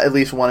 we've got at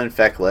least 1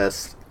 Infect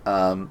list.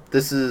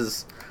 This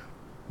is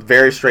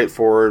very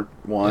straightforward.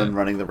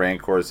 Running the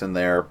Rancors in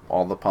there,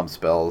 all the pump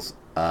spells.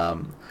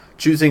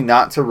 Choosing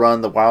not to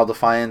run the Wild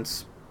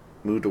Defiance,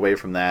 moved away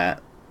from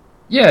that.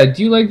 Yeah,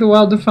 do you like the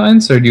Wild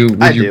Defiance, or do you...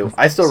 I do.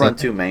 I still run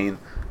 2 main.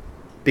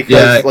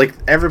 Because, like,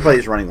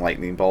 everybody's running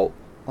Lightning Bolt.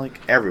 Like,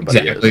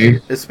 everybody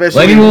is.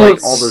 Especially,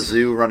 like, all the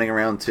Zoo running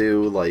around,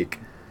 too. Like,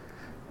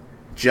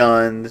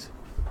 Jund,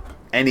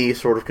 any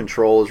sort of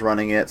control is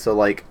running it. So,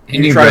 like,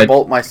 you try to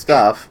bolt my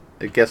stuff,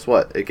 guess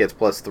what? It gets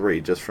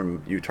 +3 just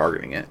from you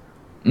targeting it.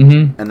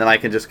 Mm-hmm. And then I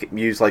can just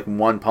use, like,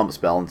 1 pump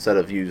spell instead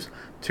of use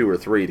 2 or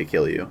 3 to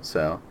kill you,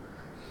 so...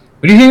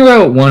 What do you think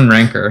about 1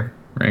 Rancor?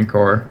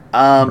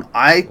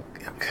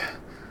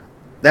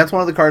 That's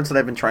one of the cards that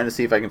I've been trying to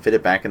see if I can fit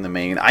it back in the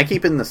main. I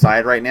keep it in the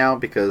side right now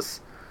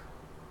because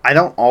I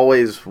don't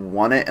always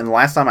want it. And the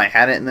last time I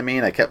had it in the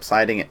main, I kept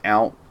siding it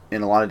out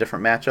in a lot of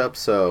different matchups.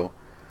 So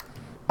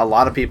a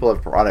lot of people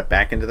have brought it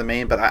back into the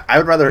main. But I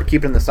would rather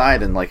keep it in the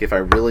side. And like if I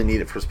really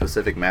need it for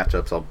specific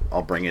matchups,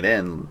 I'll bring it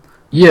in.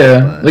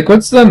 Yeah. Like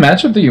what's the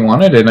matchup that you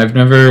wanted in? I've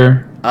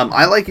never...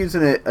 I like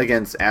using it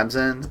against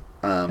Abzan.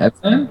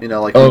 You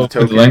know, like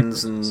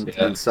tokens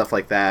and stuff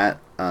like that.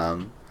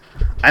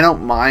 I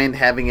don't mind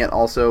having it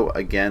also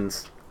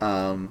against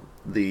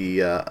the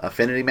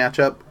affinity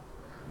matchup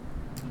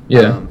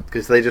Yeah.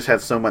 Because they just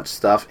have so much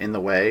stuff in the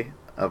way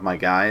of my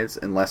guys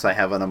unless I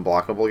have an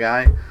unblockable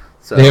guy.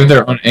 So They have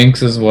their own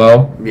inks as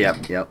well.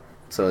 Yep.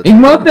 So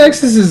Inkmoth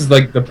Nexus is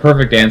like the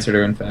perfect answer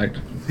to Infect.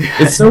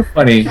 It's so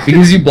funny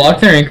because you block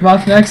their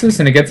Inkmoth Nexus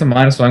and it gets a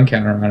 -1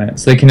 counter on it,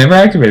 so they can never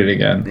activate it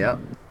again. Yep.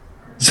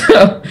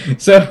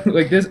 So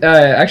like this.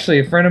 Actually,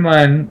 a friend of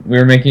mine, we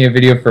were making a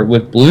video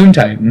with Bloom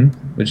Titan,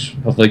 which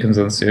hopefully comes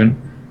out soon.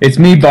 It's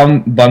me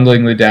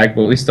bungling the deck,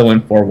 but we still win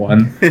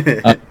 4-1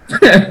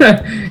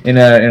 in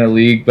a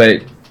league.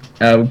 But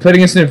we played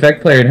against an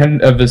Infect player and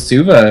had a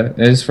Vesuva.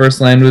 And his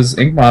first land was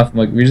Inkmoth. I'm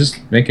like, we just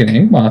make an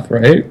Inkmoth,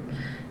 right?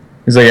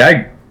 He's like,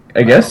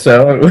 I guess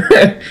so.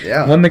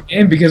 Yeah. Won the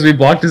game because we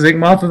blocked his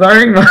Inkmoth with our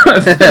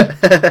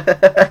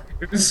Inkmoth.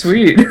 It was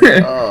sweet.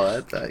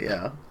 Oh,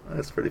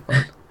 that's pretty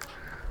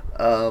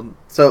fun.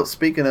 So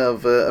speaking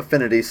of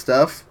affinity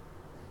stuff,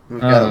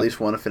 we've got at least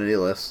one affinity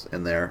list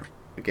in there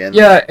again.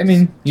 Yeah, I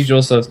mean,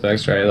 usual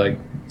suspects, right? Like,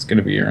 it's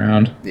gonna be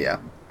around. Yeah.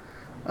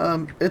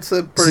 It's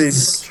a pretty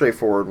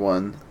straightforward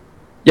one.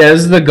 Yeah,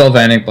 this is the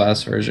Galvanic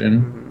Blast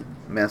version.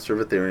 Master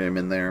of Ethereum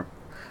in there.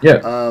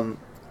 Yeah.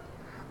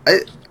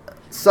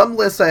 Some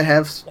lists I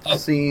have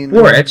seen.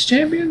 Or Edge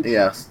Champions?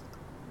 Yes.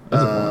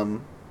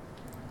 I've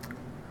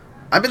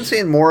been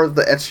seeing more of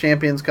the Edge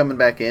Champions coming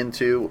back in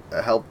to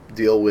help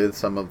deal with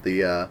some of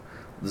the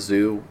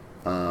zoo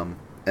and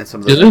some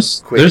of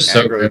the quick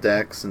aggro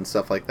decks and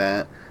stuff like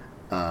that.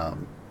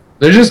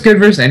 They're just good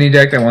versus any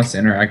deck that wants to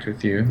interact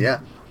with you.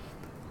 Yeah.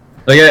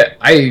 Like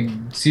I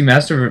see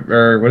Master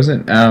or what is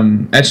it?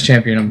 Edge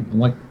Champion. I'm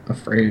like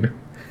afraid.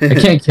 I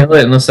can't kill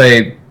it unless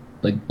I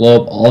like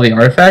blow up all the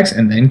artifacts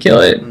and then kill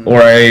it,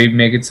 or I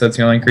make it so it's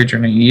the only creature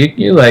and I eat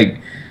you. Like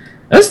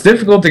that's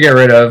difficult to get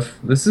rid of.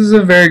 This is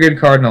a very good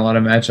card in a lot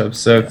of matchups.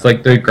 So if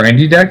like the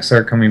grindy decks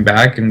are coming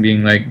back and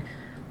being like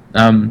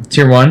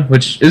tier 1,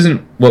 which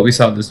isn't what we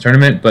saw at this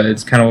tournament, but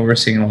it's kind of what we're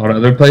seeing in a lot of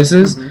other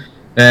places,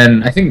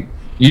 then I think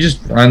you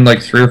just run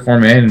like 3 or 4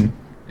 men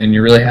and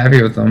you're really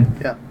happy with them.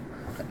 Yeah.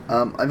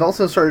 I've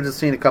also started to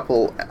see a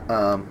couple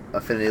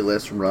affinity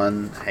lists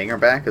run hanger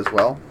back as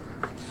well.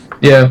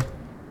 Yeah.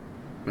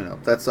 You know,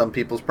 that's some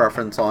people's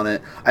preference on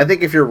it. I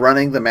think if you're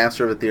running the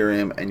Master of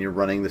Ethereum and you're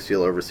running the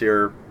Steel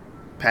Overseer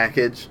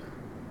package,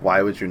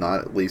 why would you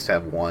not at least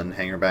have one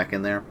hanger back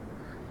in there?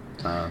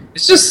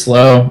 It's just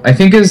slow, I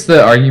think, is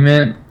the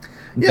argument.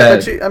 Yeah,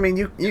 but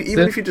you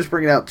even if you just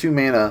bring it out 2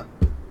 mana,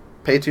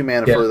 pay 2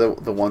 mana for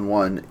the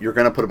 1/1, you're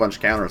gonna put a bunch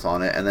of counters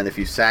on it, and then if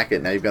you sack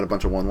it, now you've got a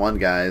bunch of 1/1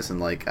 guys,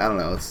 and like I don't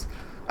know,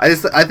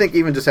 I think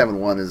even just having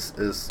one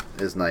is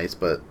nice,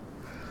 but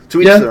to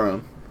each their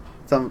own.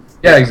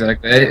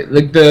 Exactly.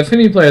 Like the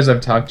affinity players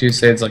I've talked to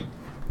say it's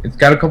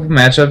got a couple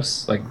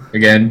matchups, like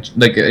again,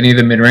 like any of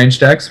the mid-range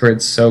decks where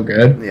it's so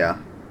good. Yeah.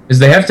 Because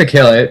they have to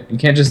kill it. You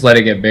can't just let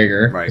it get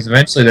bigger. Right. Because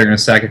eventually they're going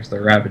to sack it to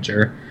the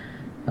Ravager.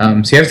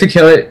 So you have to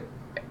kill it,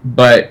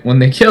 but when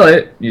they kill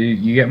it,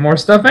 you get more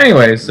stuff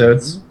anyway, so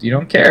you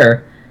don't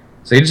care.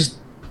 So you just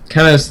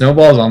kind of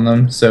snowballs on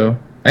them. So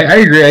I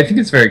agree. I think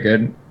it's very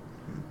good.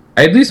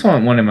 I at least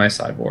want one in my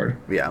sideboard.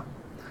 Yeah.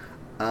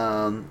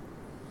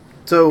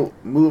 So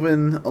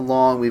moving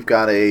along, we've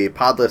got a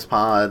Podless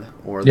Pod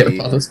or the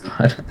Podless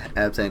Pod.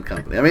 Absent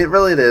Company. I mean,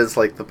 really, it is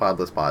like the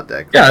Podless Pod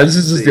deck. Yeah, this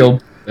is just the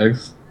old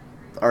decks.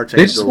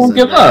 They just won't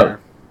give up.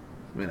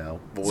 You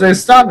know, say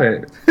stop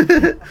it.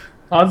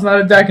 Pod's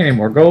not a deck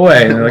anymore. Go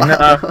away. And they're like,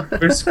 no,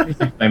 we're just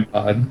playing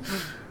Pod.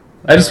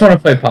 I just want to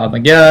play Pod. I'm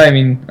like, yeah, I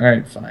mean, all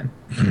right, fine.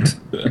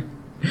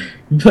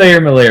 Play your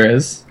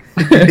Maliras.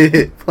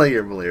 Play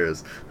your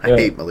Maliras. I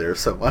hate Maliras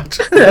so much.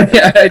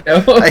 Yeah, I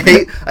know.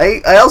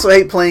 I also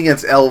hate playing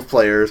against elf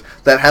players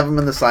that have them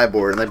in the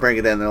sideboard and they bring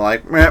it in and they're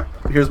like, meh,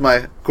 here's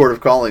my Court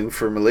of Calling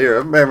for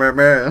Malira.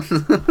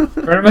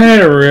 Friend of mine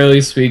had a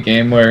really sweet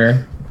game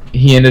where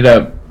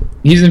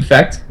he's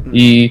Infect.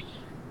 He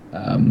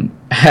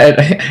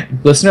had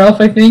Listener Elf,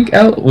 I think,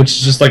 out, which is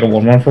just like a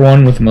 1/1 for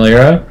 1 with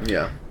Malira.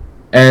 Yeah.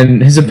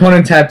 And his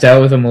opponent tapped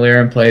out with a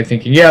Malira in play,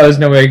 thinking, yeah, there's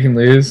no way I can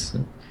lose.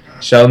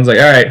 Sheldon's like,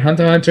 alright, hunt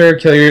the hunter,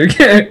 kill your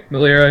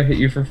Malira, hit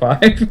you for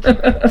 5.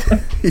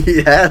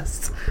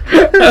 Yes.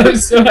 I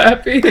was so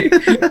happy.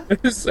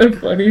 It was so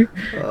funny.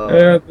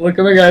 Look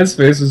at the guy's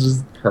face was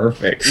just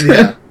perfect.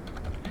 Yeah.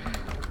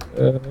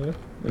 It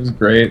was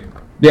great.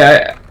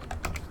 Yeah,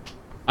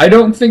 I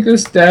don't think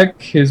this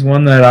deck is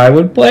one that I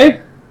would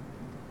play.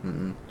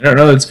 I don't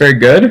know that it's very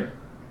good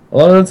a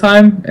lot of the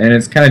time, and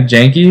it's kind of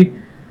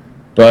janky,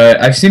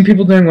 but I've seen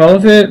people doing well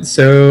with it,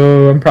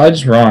 so I'm probably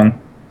just wrong.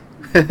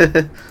 I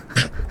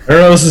don't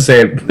know what else to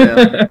say.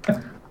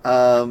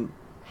 Yeah.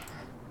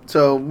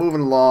 So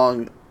moving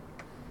along,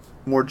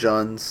 more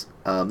Juns.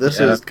 This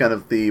is kind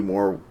of the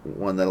more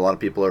one that a lot of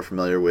people are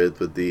familiar with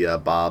the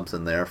Bobs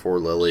in there for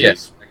Lilies.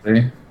 Yes,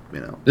 exactly. You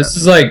know, this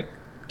is like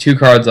 2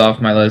 cards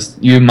off my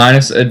list. You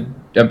minus a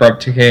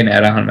Abrupt Decay and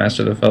add a Hunt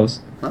Master of the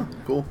Fells. Oh,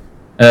 cool.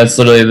 That's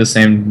literally the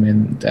same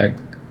main deck,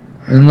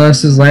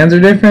 unless his lands are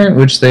different,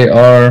 which they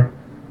are.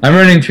 I'm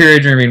running 3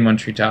 Raging Ravine, 1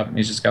 Treetop, and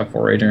he's just got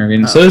 4 Raging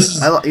Ravine. So this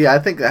is... I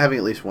think having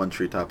at least 1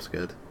 Treetop's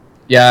good.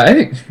 Yeah, I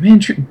think, man,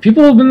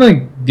 people have been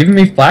like giving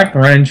me flack for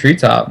running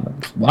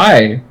Treetop.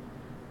 Why?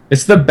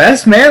 It's the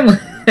best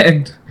mana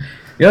land.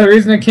 The only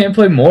reason I can't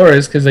play more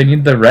is because I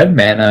need the red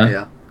mana.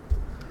 Yeah.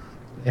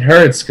 It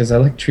hurts because I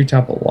like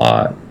Treetop a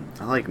lot.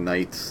 I like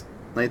Knights.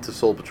 Knights of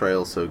Soul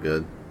Betrayal is so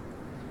good.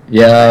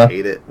 Yeah. I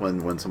hate it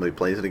when somebody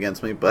plays it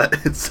against me, but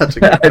it's such a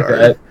good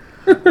card.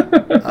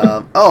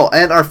 Oh,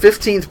 and our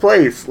 15th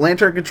place,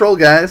 Lantern Control,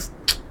 guys.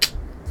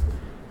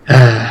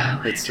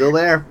 It's still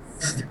there.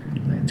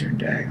 Stupid Lantern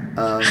deck.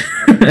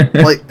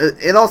 Like,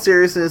 in all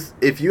seriousness,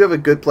 if you have a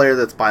good player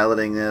that's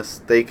piloting this,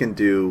 they can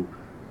do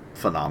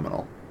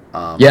phenomenal.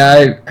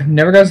 Yeah, I've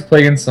never got to play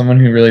against someone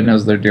who really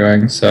knows what they're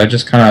doing, so I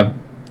just kind of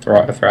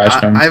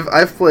thrashed them.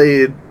 I've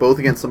played both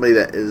against somebody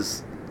that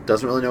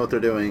doesn't really know what they're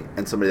doing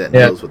and somebody that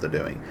knows what they're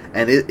doing,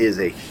 and it is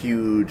a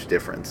huge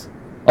difference.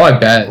 Oh, I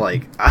bet.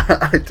 Like,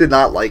 I did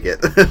not like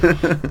it.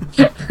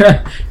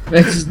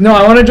 No,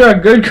 I want to draw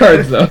good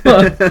cards though.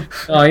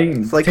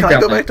 It's like, can I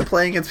go back to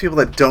playing against people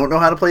that don't know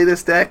how to play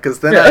this deck? Because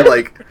then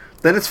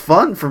then it's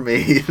fun for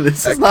me.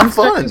 This is not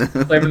fun.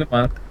 Flavor of the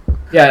month.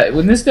 Yeah,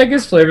 when this deck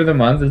is flavor of the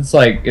month,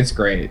 it's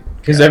great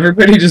because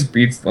everybody just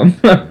beats them.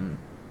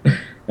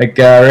 Like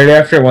right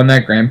after I won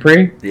that Grand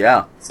Prix,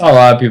 yeah, I saw a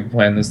lot of people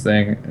playing this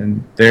thing,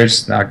 and they're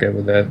just not good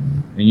with it.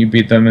 And you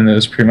beat them, and it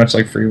was pretty much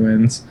like free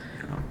wins.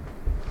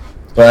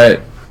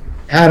 But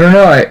I don't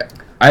know.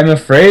 I'm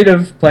afraid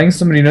of playing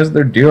somebody who knows what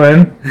they're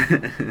doing.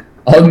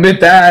 I'll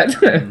admit that.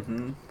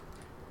 Mm-hmm.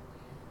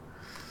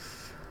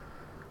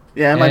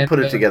 Yeah, I might put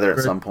it together at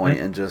some point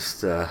and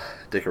just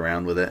dick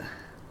around with it.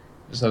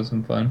 Just have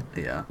some fun.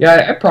 Yeah.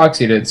 Yeah, I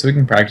proxied it so we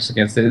can practice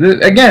against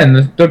it.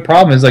 Again, the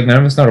problem is like none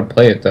of us know how to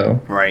play it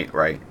though. Right.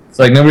 It's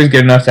like nobody's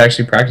good enough to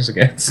actually practice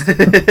against.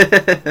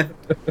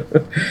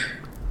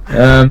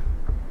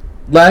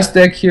 Last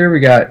deck here we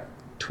got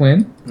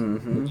Twin.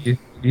 Mm-hmm. What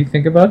do you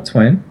think about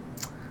Twin?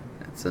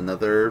 It's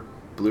another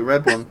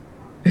blue-red one.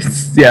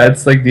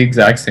 It's like the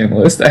exact same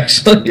list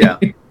actually. Yeah.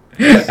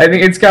 I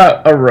think it's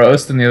got a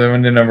roast and the other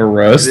one didn't have a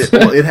roast.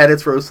 It had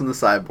its roast in the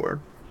sideboard.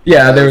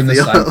 Yeah, they were in the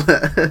side.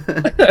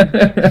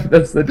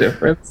 That's the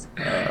difference.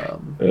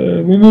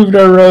 We moved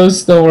our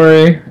roast, don't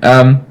worry.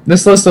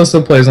 This list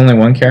also plays only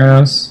one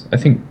Keranos. I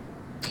think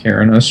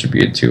Keranos should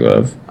be a 2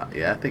 of.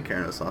 Yeah, I think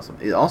Keranos is awesome.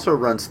 It also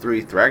runs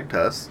 3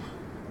 Thragtusk.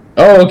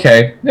 Oh,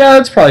 okay. Yeah,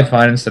 that's probably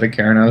fine instead of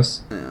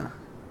Keranos. Yeah.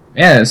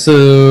 Yeah,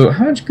 so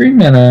how much green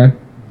mana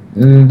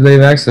do they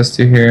have access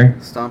to here?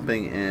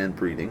 Stomping and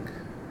Breeding.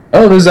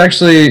 Oh, there's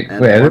actually... And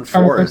one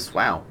Forest.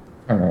 Wow.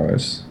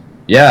 Tarmogoyfs.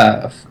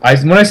 Yeah,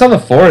 when I saw the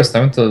forest,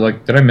 I went to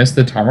did I miss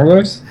the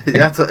Tarmogoyfs?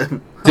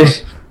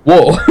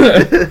 Whoa.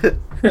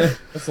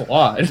 That's a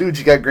lot. Dude,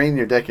 you got green in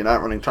your deck, you're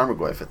not running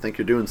Tarmogoyf. I think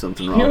you're doing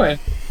something wrong.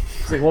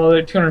 It's like, well,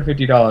 they're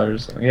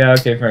 $250. Yeah,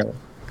 okay, fair enough.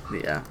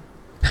 Yeah.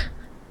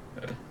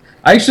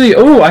 Actually,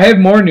 I have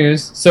more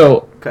news.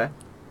 So, okay.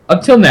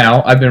 Up till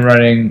now, I've been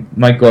running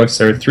my Goyfs.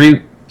 There are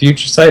 3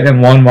 Future Sight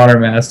and 1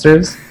 Modern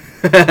Masters.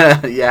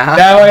 Yeah.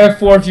 Now I have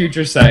 4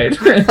 Future Sight.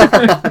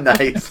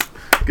 Nice.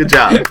 Good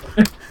job.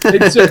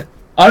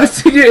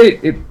 Honestly,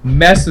 it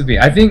messed with me.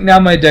 I think now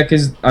my deck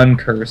is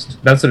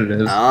uncursed. That's what it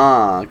is.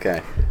 Ah,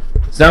 okay.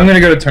 So I'm going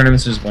to go to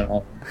tournaments and just win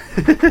all.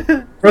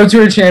 Pro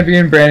Tour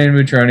Champion, Brandon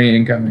Mutroni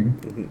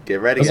incoming.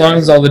 Get ready, as long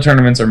as all the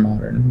tournaments are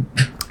modern.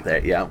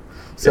 There, yeah.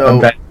 So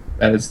that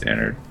is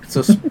standard.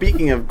 So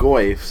speaking of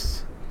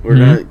Goyfs, we're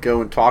going to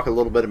go and talk a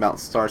little bit about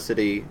Star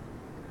City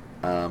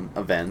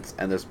events,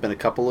 and there's been a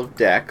couple of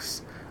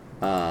decks.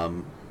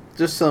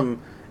 Just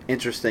some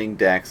interesting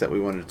decks that we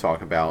wanted to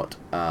talk about.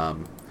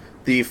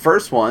 The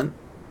first one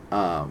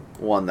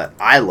that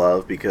I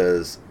love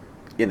because,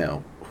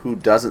 who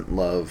doesn't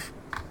love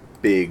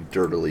big,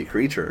 dirtily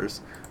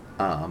creatures?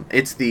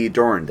 It's the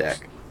Doran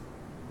deck,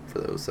 for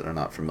those that are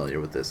not familiar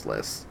with this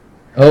list.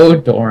 Oh,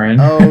 Doran.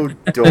 Oh,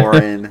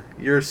 Doran.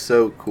 You're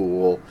so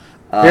cool.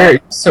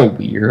 You're so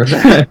weird.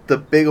 The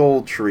big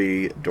old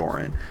tree,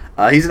 Doran.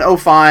 He's an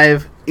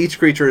 0/5. Each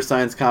creature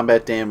assigns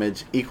combat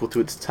damage equal to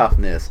its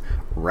toughness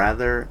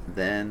rather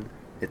than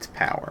its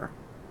power.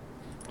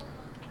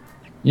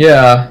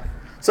 Yeah.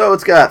 So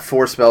it's got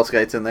 4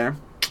 Spellskites in there.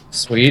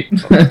 Sweet.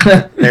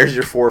 There's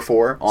your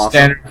 4/4. Awesome.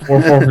 Standard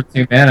 4/4 for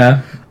 2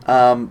 mana.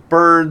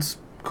 Birds,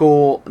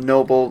 cool,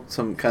 noble,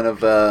 some kind of,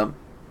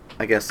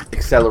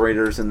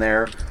 accelerators in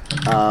there.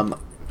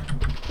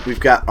 We've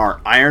got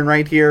our Iron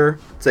right here.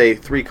 It's a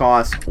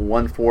 3-cost,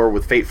 1/4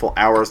 with Fateful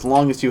Hour. As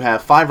long as you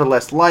have 5 or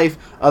less life,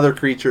 other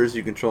creatures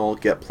you control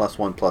get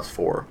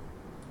 +1/+4.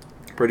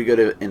 Pretty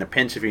good in a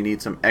pinch if you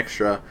need some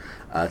extra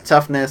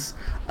toughness.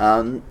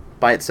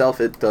 By itself,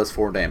 it does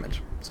 4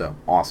 damage. So,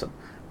 awesome.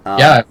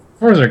 Yeah,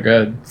 4s are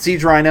good.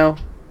 Siege Rhino,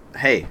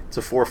 hey, it's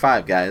a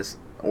 4/5, guys.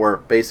 Or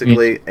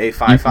basically a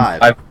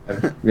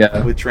 5/5.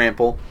 Yeah. With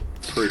Trample.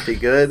 Pretty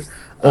good.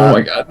 Oh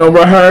my god,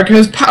 Nobra Hurricane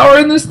has power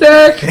in this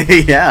deck!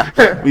 Yeah.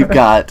 We've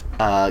got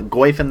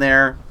Goyf in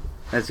there,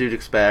 as you'd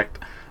expect.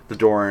 The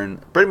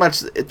Doran. Pretty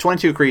much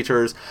 22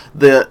 creatures.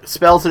 The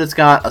spells that it's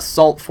got,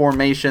 Assault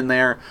Formation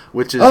there,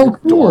 which is cool.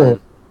 Doran.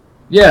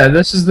 Yeah,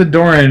 this is the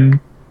Doran.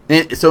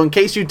 So in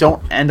case you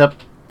don't end up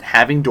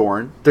having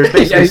Dorn. There's Yeah,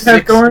 basically you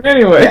have Dorn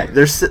anyway. Yeah,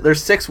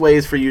 there's 6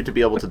 ways for you to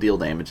be able to deal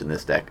damage in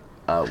this deck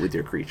with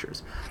your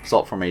creatures.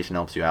 Assault Formation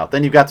helps you out.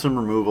 Then you've got some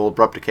removal,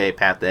 Abrupt Decay,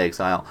 Path to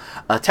Exile,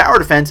 Tower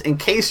Defense, in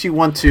case you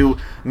want to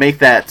make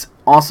that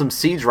awesome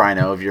Siege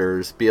Rhino of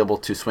yours be able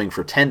to swing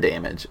for 10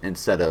 damage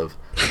instead of,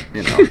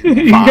 you know,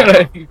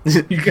 5.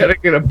 you gotta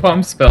get a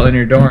pump spell in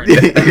your Dorn.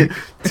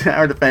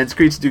 Tower Defense,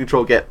 creatures you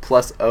control get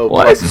 +0,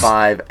 What?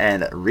 +5,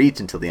 and reach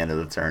until the end of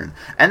the turn.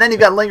 And then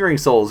you've got Lingering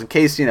Souls in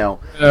case, you know,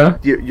 Yeah.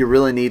 you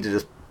really need to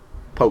just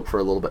poke for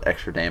a little bit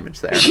extra damage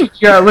there. You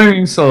got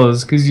Lingering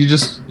Souls because you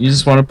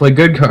just want to play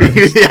good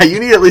cards. Yeah, you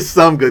need at least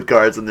some good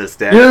cards in this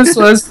deck. Yeah,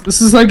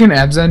 this is like an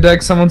Abzan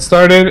deck someone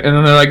started, and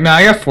then they're like, "Nah,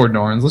 I got 4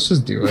 Dorns. Let's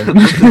just do it."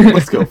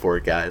 Let's go for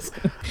it, guys.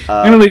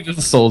 I'm gonna leave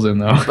the Souls in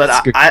though. But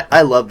It's good.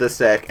 I love this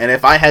deck, and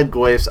if I had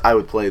Goyfs, I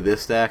would play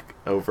this deck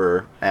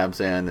over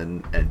Abzan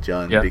and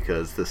Jund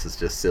because this is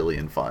just silly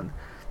and fun.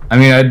 I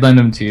mean, I'd lend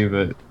them to you,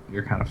 but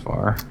you're kind of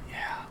far.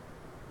 Yeah.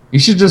 You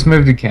should just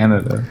move to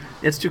Canada.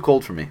 It's too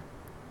cold for me.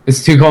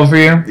 It's too cold for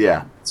you?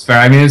 Yeah. It's fair.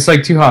 I mean, it's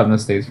like too hot in the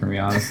States for me,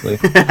 honestly.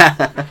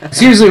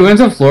 Seriously, we went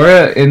to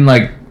Florida in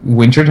like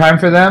winter time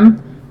for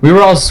them. We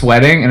were all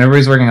sweating, and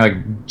everybody's wearing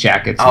like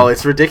jackets. Oh,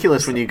 it's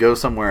ridiculous when you go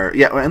somewhere.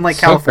 Yeah, and like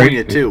So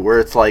California crazy. too, where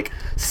it's like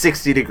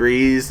 60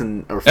 degrees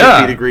or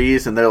 50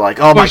 degrees, and they're like,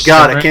 "Oh my For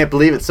god, sure. I can't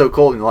believe it's so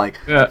cold." And you're like,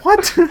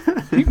 "What?"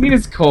 What do you mean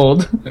it's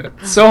cold?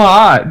 It's so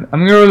hot.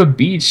 I'm gonna go to the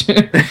beach.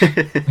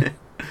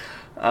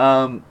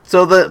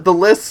 So the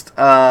list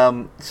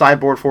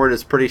sideboard for it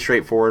is pretty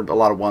straightforward. A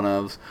lot of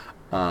 1-ofs.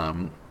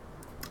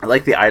 I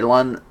like the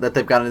Eidolon that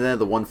they've got in there.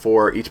 The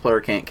 1/4. Each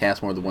player can't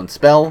cast more than 1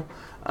 spell.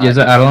 Is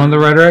it Eidolon the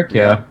Rhetoric?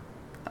 Yeah.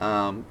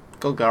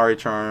 Golgari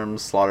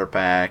Charms, Slaughter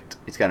Pact.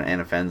 He's got an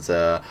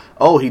Anafenza.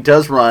 Oh, he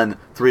does run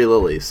 3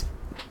 Lilies.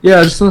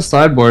 Yeah, just on the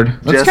sideboard.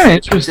 That's kind of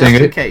interesting.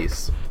 Just in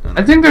case.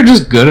 I think they're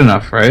just good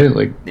enough, right?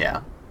 Like,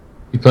 Yeah.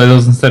 you play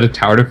those instead of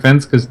Tower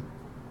Defense because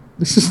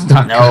this is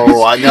not.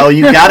 No, I know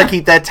you got to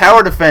keep that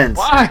Tower Defense.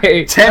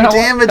 Why? 10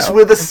 damage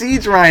with a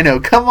Siege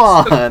Rhino. Come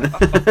on.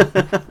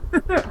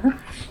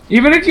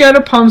 Even if you had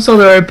a pump so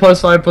they're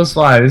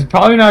 +5/+5, it's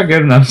probably not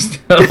good enough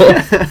still.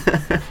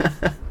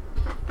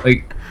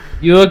 Like,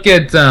 you look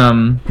at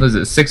what is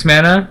it, 6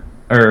 mana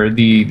or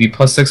the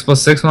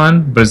 +6/+6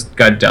 one, but it's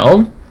got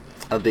Delve.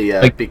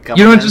 Like,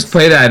 you don't just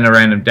play that in a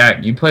random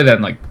deck. You play that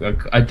in like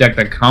a deck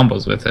that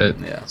combos with it.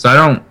 Yeah. So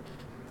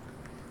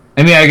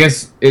I mean, I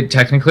guess it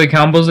technically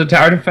combos with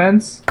Tower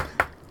Defense,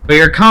 but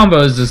your combo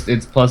is just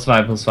it's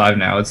 +5/+5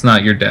 now. It's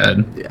not you're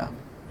dead. Yeah.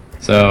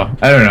 So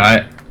I don't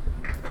know.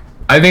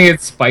 I think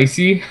it's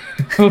spicy.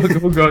 we'll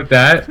go with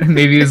that.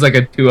 Maybe it's like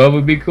a 2-of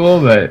would be cool,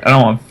 but I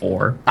don't want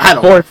 4. I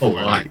don't 4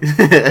 want is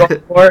a 4.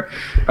 lot. 4?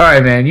 All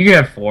right, man. You can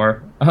have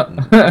 4.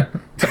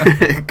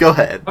 Go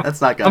ahead.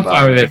 That's not gonna I'm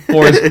fine with it.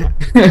 4 is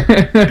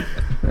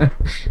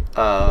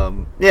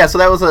fine. Yeah, so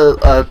that was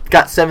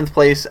got 7th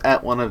place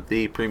at one of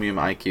the premium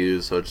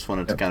IQs, so I just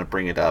wanted to kind of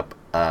bring it up.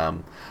 A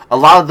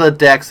lot of the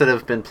decks that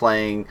have been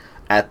playing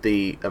at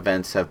the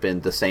events have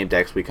been the same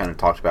decks we kind of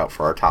talked about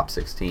for our top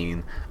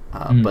 16,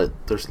 but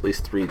there's at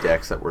least 3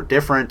 decks that were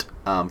different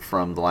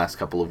from the last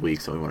couple of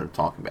weeks that we wanted to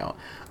talk about.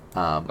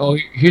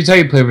 Here's how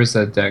you play versus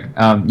that deck.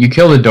 You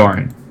kill the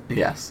Doran.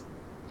 Yes.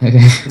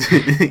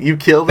 You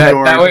kill the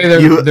Doran, that way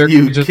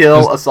you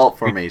kill Assault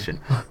Formation.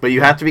 But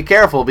you have to be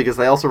careful because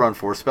they also run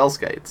 4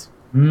 Spellskites.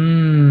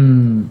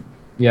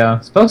 Yeah,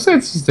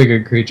 Spellskite's just a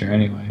good creature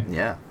anyway.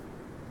 Yeah.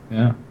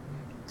 Yeah.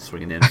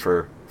 Swinging in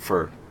for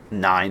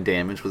 9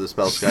 damage with a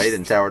Spellskite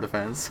and Tower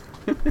Defense.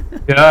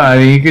 Yeah, I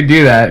mean, you could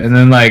do that, and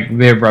then, like,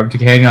 they Abrupt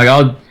Decay, and you're like,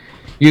 I'll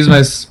use my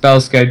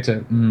Spellskite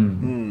to...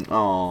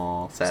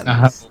 Aw, sadness. That's not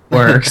how it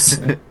works.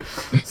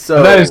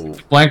 So that is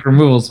blank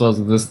removal spells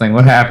with this thing.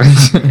 What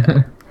happens?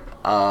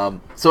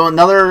 So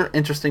another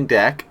interesting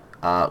deck,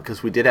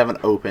 because we did have an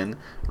open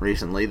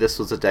recently. This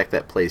was a deck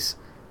that placed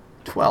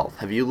 12th.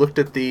 Have you looked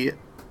at the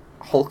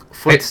Hulk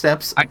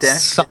Footsteps I deck?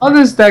 saw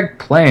this deck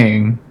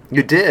playing.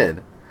 You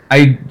did.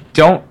 I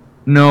don't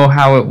know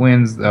how it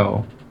wins,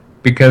 though,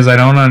 because I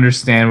don't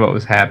understand what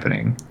was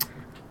happening.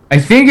 I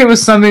think it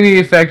was something to the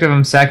effect of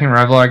I'm sacking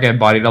Revelark, get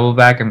body double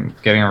back, and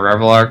getting a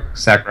Revelark,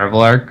 sack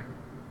Revelark,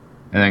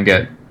 and then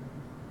get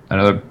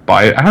another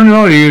body. I don't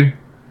know, dude.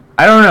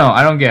 I don't know.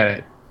 I don't get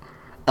it.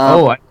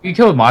 You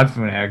killed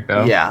Modfunak,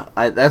 though. Yeah,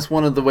 that's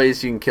one of the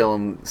ways you can kill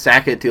him.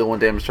 Sack it, deal 1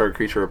 damage to target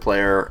creature or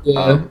player,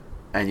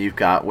 and you've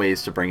got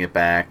ways to bring it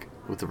back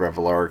with the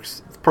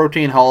Revelarks.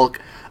 Protein Hulk.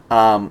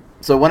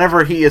 So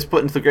whenever he is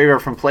put into the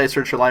graveyard from play,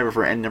 search your library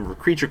for any number of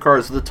creature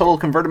cards with a total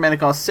converted mana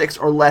cost 6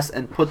 or less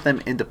and put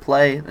them into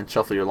play, and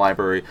shuffle your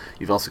library.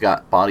 You've also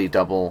got body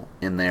double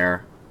in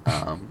there,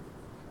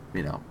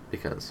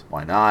 because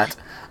why not?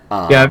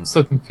 Yeah, I'm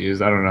so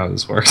confused. I don't know how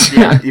this works.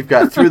 Yeah, you've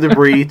got Through the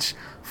Breach,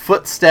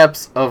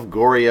 Footsteps of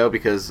Goryo,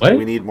 because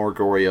we need more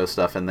Goryo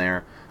stuff in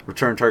there.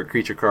 Return target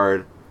creature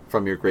card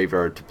from your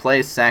graveyard to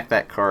play. Sack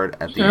that card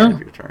at the end of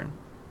your turn.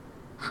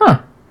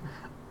 Huh.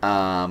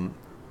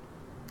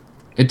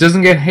 It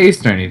doesn't get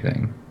haste or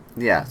anything.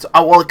 Yeah. So,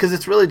 because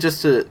it's really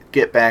just to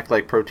get back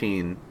like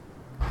Protein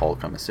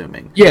Hulk, I'm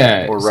assuming.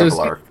 Yeah. Or So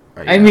Revelark.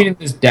 I mean, in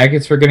this deck,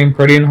 it's for getting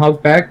Protean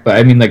Hulk back, but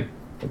I mean, like,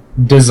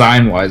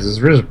 design-wise, it's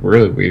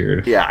really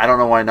weird. Yeah, I don't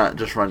know why not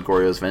just run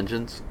Goryo's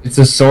Vengeance. It's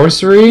a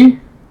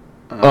sorcery.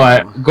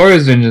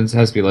 Goryo's Vengeance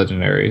has to be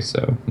legendary,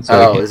 so.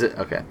 Is it?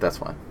 Okay, that's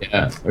fine.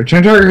 Yeah.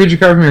 Return target creature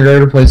card from your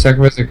graveyard to play,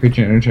 sacrifice a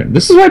creature in return.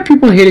 This is why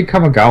people hated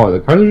Kamigawa. The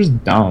cards are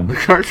just dumb. The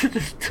cards are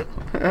just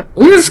dumb.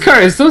 Look at this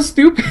card. It's so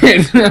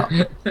stupid.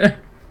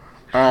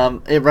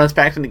 It runs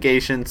Pact of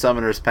Negation,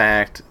 Summoner's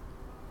Pact.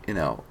 You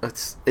know,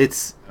 it's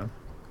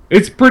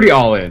pretty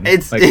all in.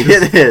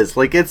 It is.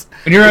 Like, it's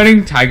when you're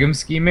running Taigam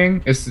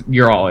Scheming,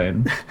 you're all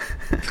in.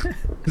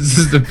 This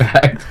is the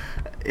fact.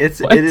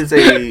 It is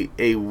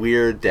a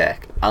weird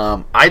deck.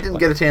 I didn't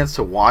get a chance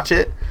to watch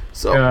it,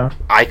 so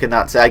I could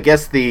not say. I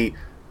guess what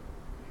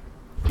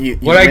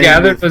I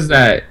gathered was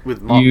that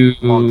with Monk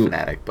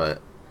Fanatic,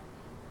 but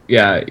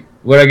yeah,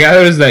 what I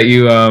gathered is that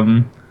you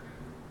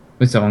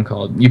what's that one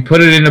called? You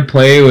put it into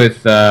play with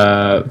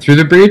Through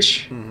the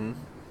Breach, and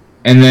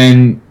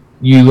then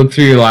you look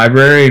through your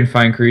library and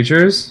find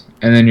creatures,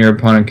 and then your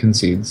opponent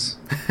concedes.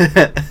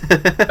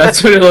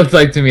 That's what it looked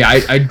like to me.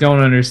 I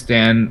don't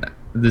understand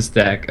this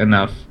deck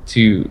enough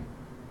to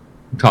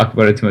talk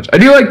about it too much. I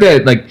do like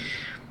that, like,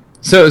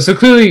 so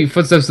clearly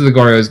Footsteps of the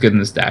Goryo is good in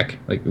this deck.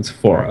 Like, it's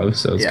 4-0,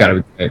 so it's gotta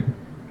be good.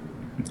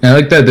 And I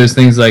like that there's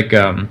things like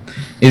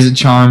Is It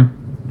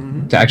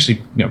Charm to actually,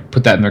 you know,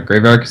 put that in their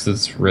graveyard, because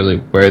that's really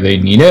where they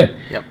need it.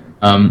 Yep.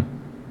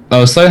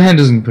 Sleight of Hand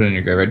doesn't put it in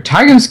your graveyard.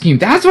 Taigam Scheme,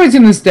 that's why it's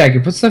in this deck.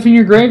 It puts stuff in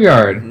your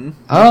graveyard.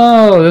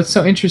 Oh, that's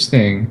so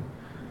interesting.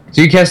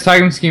 So you cast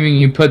Taigam Scheming,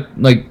 you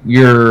put, like,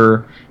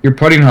 your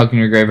Protean Hulk in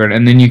your graveyard,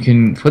 and then you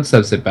can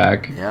Footsteps it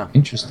back. Yeah.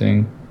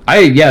 Interesting.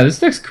 This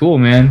deck's cool,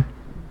 man.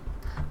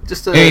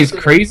 It's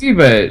crazy,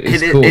 but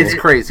it's cool. It's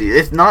crazy.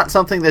 It's not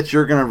something that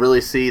you're gonna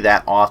really see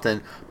that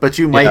often, but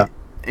you might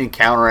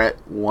encounter it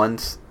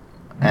once,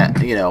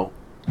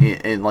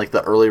 in like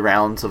the early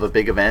rounds of a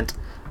big event.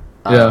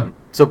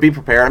 So be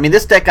prepared. I mean,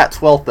 this deck got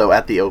 12th though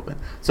at the Open,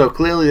 so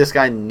clearly this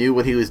guy knew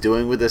what he was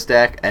doing with this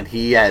deck, and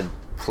he had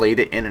played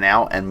it in and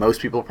out, and most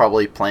people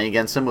probably playing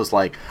against him was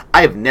like,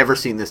 I have never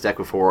seen this deck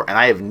before, and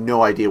I have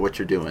no idea what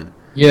you're doing.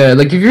 Yeah,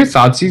 like, if you're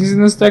Thoughtseize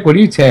in this deck, what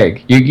do you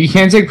take? You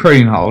can't take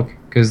Protean Hulk,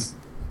 because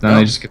then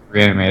they just get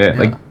reanimated.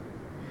 Like,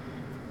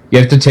 you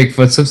have to take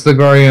Footsteps of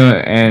the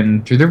Goryo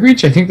and Through the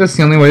Breach. I think that's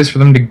the only ways for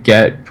them to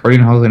get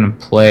Protean Hulk into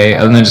play,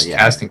 other than just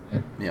casting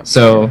it. Yep.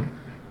 So,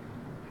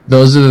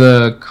 those are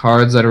the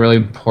cards that are really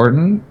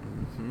important.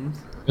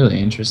 Really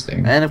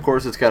interesting. And, of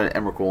course, it's got an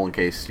Emrakul in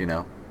case, you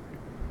know.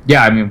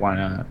 Yeah, I mean, why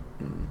not?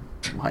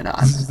 Why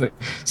not? Like,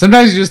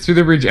 sometimes you just Through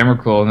the Breach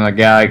Emrakul, and they're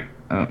like,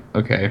 yeah,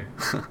 okay.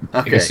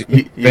 Okay,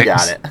 you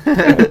got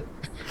it.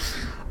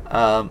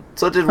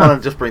 So I did want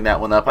to just bring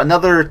that one up.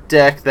 Another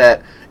deck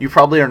that you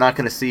probably are not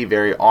going to see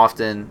very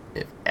often,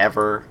 if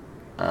ever.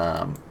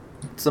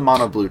 It's a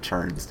mono blue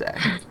turns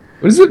deck.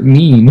 What does it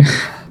mean?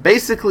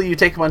 Basically, you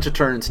take a bunch of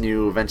turns and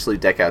you eventually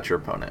deck out your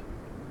opponent.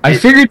 I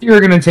figured you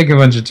were going to take a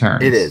bunch of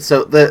turns. It is.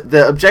 So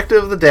the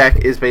objective of the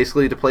deck is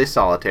basically to play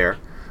Solitaire.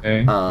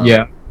 Okay.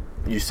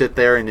 You sit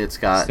there and it's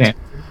got...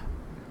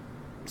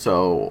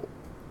 So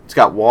it's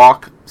got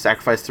Walk,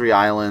 sacrifice 3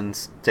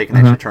 islands, take an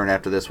extra turn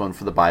after this one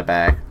for the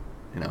buyback.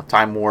 You know,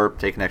 Time Warp,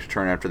 take an extra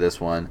turn after this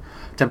one.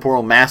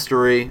 Temporal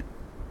Mastery,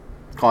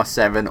 cost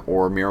 7,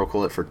 or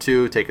Miracle it for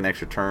 2, take an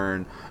extra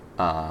turn.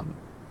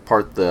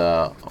 Part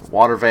the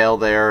Water Veil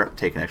there,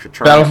 take an extra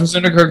turn. Battle for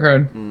Syndicate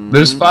card.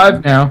 There's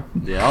 5 now.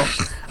 Yep.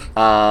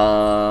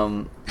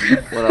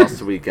 What else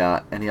do we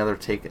got? Any other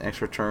take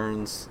extra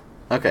turns?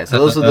 Okay,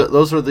 so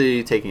those are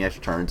the taking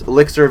extra turns.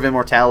 Elixir of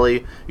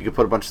Immortality. You can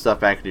put a bunch of stuff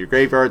back into your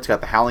graveyard. It's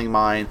got the Howling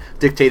Mine,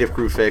 Dictative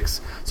Crewfix.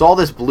 So all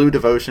this blue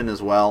devotion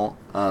as well.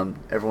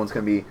 Everyone's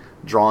going to be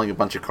drawing a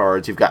bunch of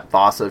cards. You've got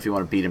Thassa if you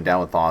want to beat him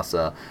down with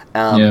Thassa.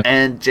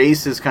 And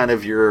Jace is kind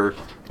of your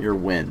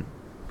win.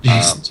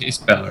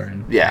 Jace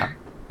Bellerin. Yeah.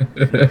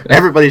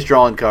 Everybody's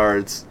drawing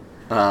cards.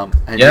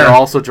 And you're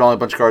also drawing a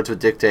bunch of cards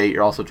with Dictate.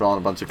 You're also drawing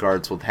a bunch of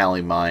cards with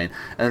Howling Mine.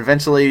 And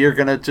eventually you're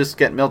going to just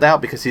get milled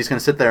out because he's going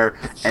to sit there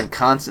and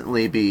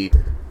constantly be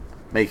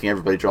making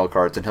everybody draw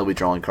cards, and he'll be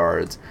drawing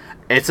cards.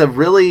 It's a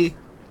really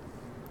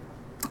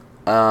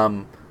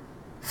fun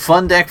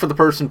deck for the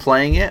person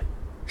playing it.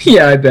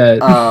 Yeah, I bet.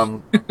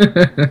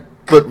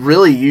 But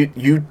really,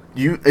 you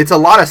it's a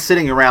lot of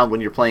sitting around when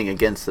you're playing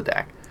against the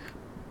deck.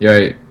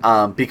 Right.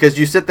 Because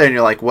you sit there and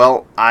you're like,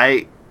 well,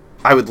 I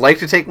would like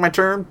to take my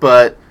turn,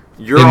 but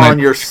you're on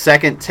your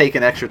second take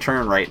an extra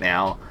turn right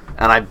now,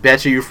 and I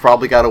bet you've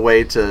probably got a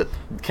way to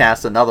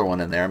cast another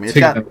one in there. I mean, it's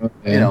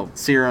got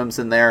serums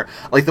in there.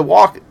 Like, the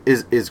Walk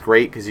is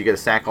great because you get to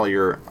stack all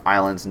your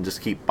islands and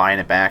just keep buying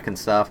it back and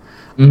stuff.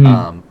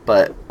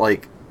 But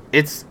like,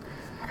 it's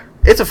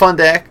a fun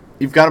deck.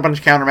 You've got a bunch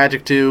of counter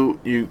magic too.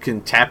 You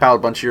can tap out a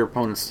bunch of your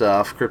opponent's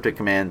stuff. Cryptic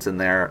commands in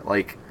there,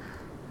 like,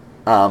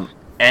 and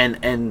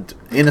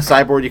in the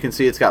sideboard you can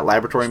see it's got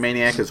Laboratory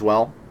Maniac as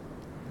well.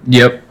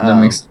 Yep,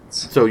 that makes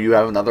sense. So you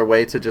have another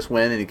way to just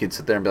win, and you can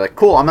sit there and be like,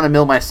 cool, I'm going to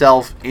mill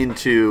myself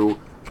into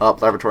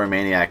Laboratory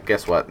Maniac.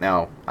 Guess what?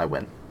 Now I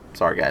win.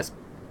 Sorry, guys.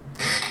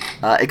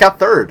 It got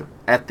third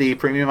at the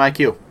Premium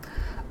IQ.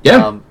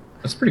 Yeah,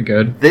 that's pretty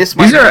good. This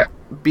might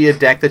be a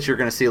deck that you're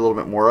going to see a little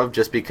bit more of,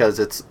 just because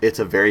it's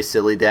a very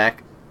silly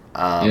deck.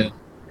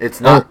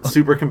 It's not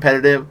super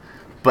competitive,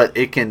 but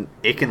it can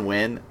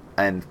win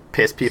and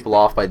piss people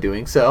off by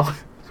doing so.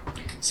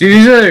 See,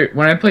 these are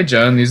when I play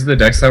Joan. These are the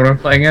decks I want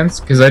to play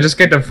against because I just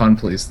get to fun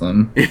police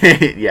them.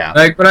 Yeah.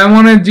 Like, but I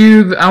want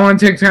to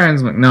take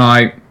turns. I'm like, no,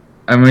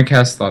 I'm gonna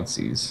cast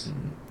Thoughtseize.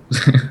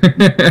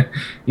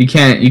 you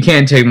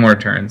can't take more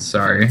turns.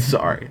 Sorry.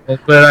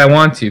 But I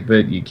want to,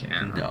 but you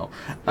can. No.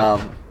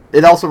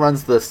 It also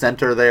runs the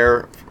center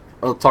there.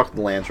 I'll talk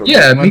the lands.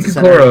 Yeah,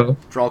 Mikakoro.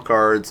 Draw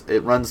cards.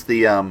 It runs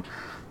the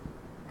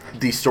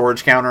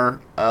storage counter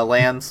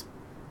lands.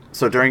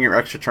 So during your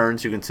extra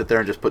turns, you can sit there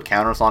and just put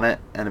counters on it,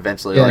 and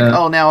eventually, like,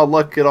 oh, now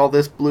look at all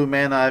this blue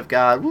mana I've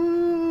got.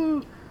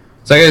 Woo!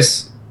 So I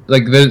guess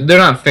like they're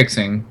not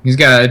fixing. He's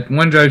got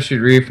one Drive Shoot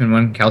Reef and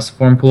one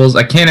Calciform Pools.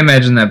 I can't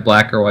imagine that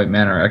black or white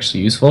mana are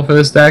actually useful for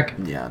this deck.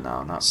 Yeah,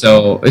 no, not.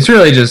 So it's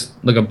really just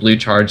like a blue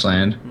charge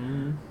land.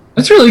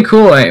 That's really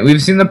cool.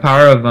 We've seen the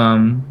power of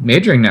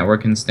Majoring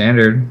Network in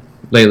Standard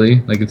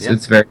lately. Like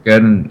it's very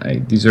good,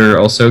 and these are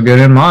also good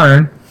in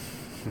Modern.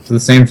 It's the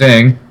same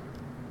thing.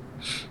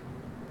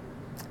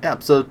 Yeah,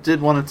 so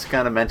did want to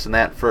kind of mention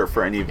that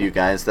for any of you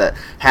guys that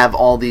have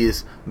all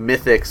these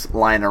mythics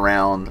lying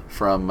around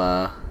from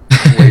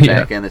way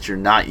back in that you're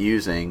not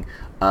using.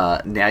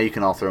 Now you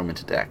can all throw them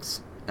into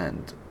decks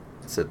and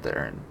sit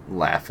there and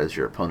laugh as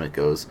your opponent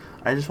goes,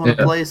 I just want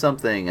to play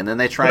something, and then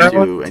they try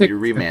to, and you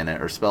reman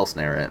it or spell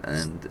snare it,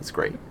 and it's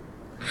great.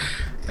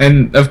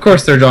 And of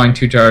course they're drawing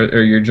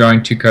you're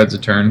drawing 2 cards a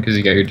turn because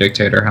you got your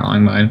Dictator,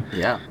 Howling Mine.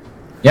 Yeah.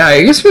 Yeah,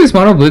 I guess for these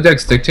mono blue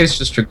decks, Dictate's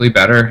just strictly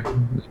better.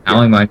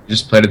 Howling Mine, you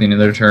just play it at the end of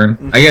their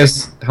turn. I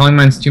guess Howling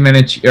Mine's 2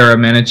 mana or a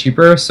mana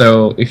cheaper,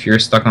 so if you're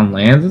stuck on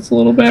lands, it's a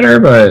little better.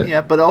 But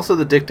yeah, but also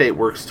the Dictate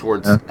works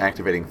towards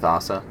activating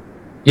Thassa.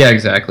 Yeah,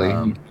 exactly. You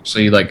can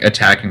actually like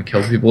attack and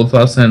kill people with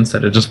Thassa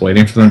instead of just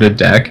waiting for them to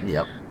deck.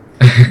 Yep.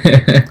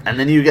 And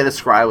then you get a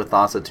scry with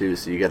Thassa too,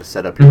 so you got to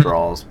set up your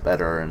draws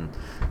better, and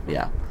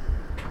yeah.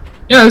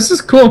 Yeah, this is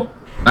cool.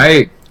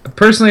 I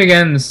personally,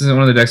 again, this isn't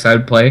one of the decks I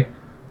would play,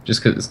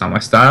 just because it's not my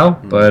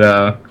style. But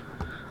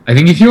I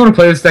think if you want to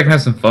play this deck and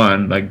have some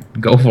fun, like,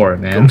 go for it,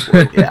 man. Go for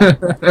it,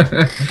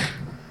 yeah.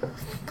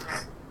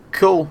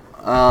 Cool.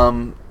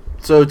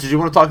 So did you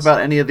want to talk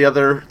about any of the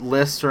other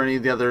lists or any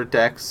of the other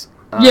decks?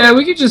 Yeah,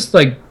 we could just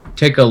like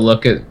take a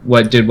look at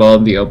what did well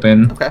in the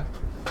open. Okay.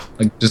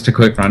 Like just a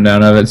quick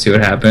rundown of it, see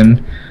what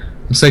happened.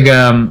 Looks like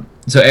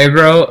so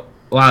aggro.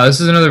 Wow, this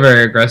is another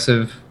very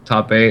aggressive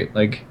top 8.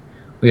 Like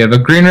we have a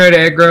green-red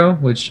aggro,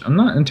 which I'm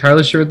not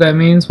entirely sure what that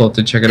means. We'll have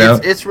to check it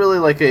out. It's really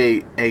like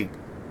a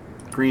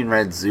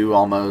green-red zoo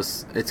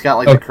almost. It's got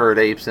like the Curd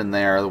Apes in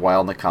there, the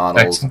Wild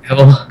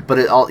Nacatls. But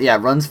it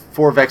runs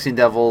 4 Vexing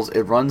Devils.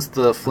 It runs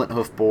the Flint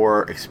Hoof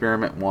Boar,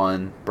 Experiment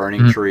 1,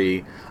 Burning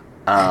Tree,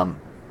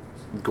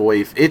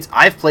 Goyf.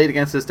 I've played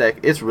against this deck.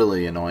 It's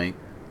really annoying.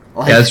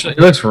 Like, yeah, it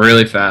looks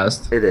really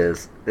fast. It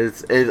is.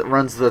 It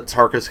runs the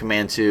Tarkus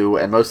Command 2,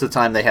 and most of the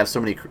time they have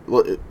so many.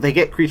 They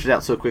get creatures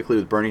out so quickly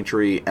with Burning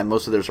Tree, and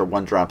most of theirs are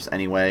 1-drops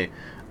anyway.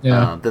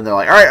 Yeah. Then they're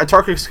like, all right, a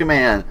Tarkus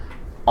Command.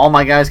 All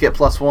my guys get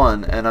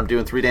 +1, and I'm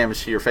doing 3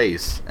 damage to your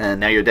face, and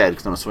now you're dead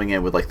because I'm swinging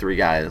in with like 3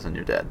 guys, and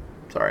you're dead.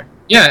 Sorry.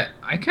 Yeah,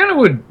 I kind of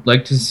would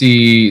like to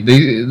see.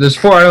 There's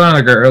 4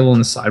 Island Girl on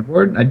the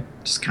sideboard. I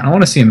just kind of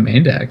want to see a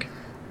main deck.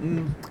 I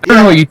don't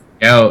know what you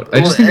think out. I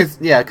just think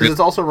because it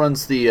also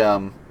runs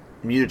the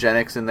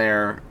mutagenics in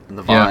there, and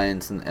the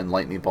vines, and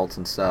lightning bolts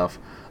and stuff.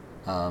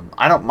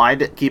 I don't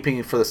mind it keeping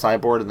it for the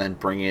sideboard and then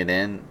bringing it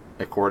in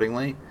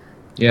accordingly.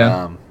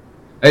 Yeah.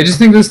 I just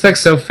think this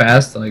deck's so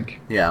fast. Like,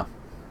 yeah,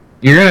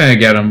 you're gonna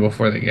get them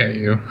before they get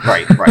you.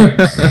 Right.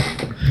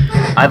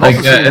 I've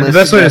also seen the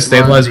best way to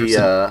stabilize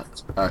the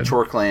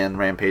Chorclan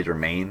Rampager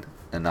main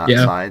and not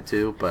side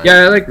too. But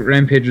yeah, I like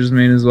Rampager's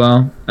main as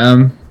well.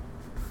 I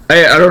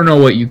don't know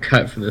what you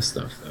cut for this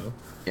stuff though.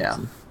 Yeah.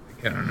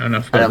 I don't know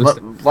enough about this.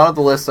 A lot of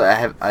the lists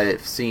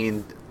I've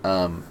seen,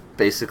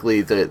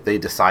 basically they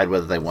decide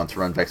whether they want to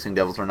run Vexing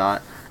Devils or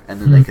not,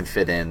 and then they can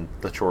fit in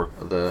the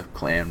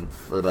Chorclan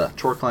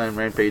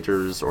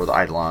Rampagers or the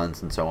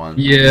Eidolons and so on.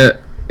 Yeah,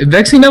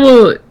 Vexing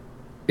Devil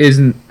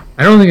isn't.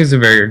 I don't think it's a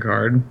very good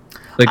card.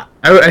 Like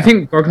I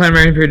think Chorclan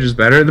Rampager is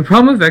better. The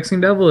problem with Vexing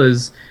Devil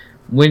is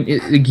when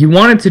you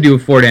want it to do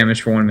 4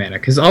 damage for 1 mana,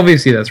 because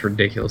obviously that's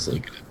ridiculously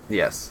good.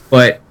 Yes.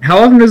 But how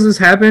often does this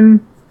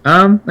happen?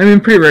 I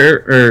mean, pretty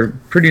rare, or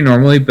pretty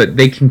normally, but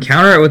they can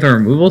counter it with a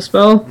removal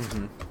spell,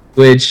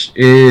 which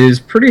is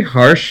pretty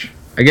harsh.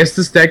 I guess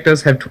this deck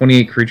does have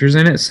 28 creatures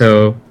in it,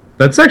 so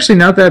that's actually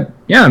not that...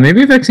 Yeah,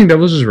 maybe Vexing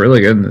Devil's just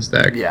really good in this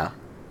deck. Yeah.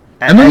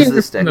 And as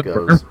this deck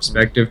goes...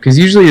 perspective, because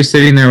usually you're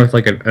sitting there with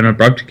like an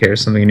Abrupt Decay or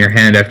something in your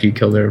hand after you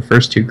kill their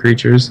first 2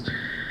 creatures,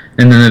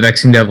 and then the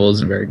Vexing Devil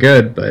isn't very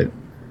good, but...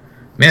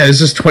 Man, there's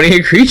just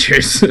 28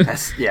 creatures.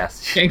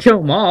 Yes. Can't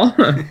kill them all.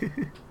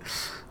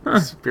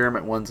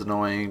 Experiment 1's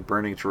annoying.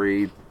 Burning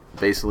Tree,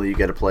 basically you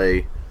got to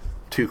play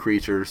 2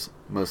 creatures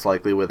most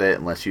likely with it,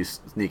 unless you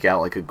sneak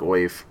out like a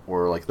Goyf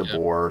or like the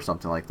Boar or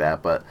something like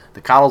that. But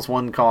the Coddle's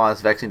 1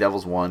 cost, Vexing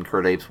Devil's 1,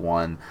 Curt Ape's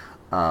 1,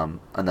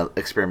 another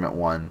Experiment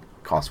 1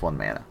 costs 1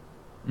 mana.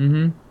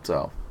 Mm-hmm.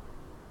 So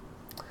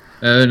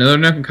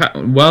another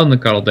Wild in the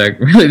Coddle deck.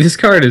 Really, this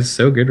card is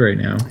so good right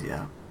now.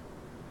 Yeah.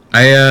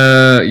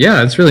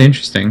 Yeah, it's really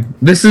interesting.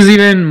 This is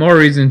even more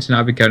reason to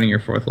not be cutting your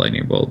 4th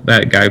Lightning Bolt.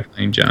 That guy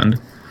playing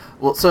Jund.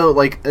 Well, so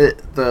like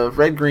the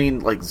red-green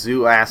like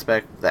zoo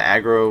aspect, the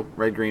aggro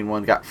red-green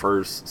one got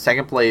first.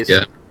 Second place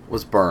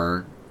was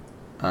Burn,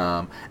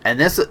 and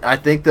this I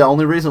think the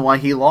only reason why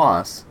he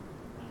lost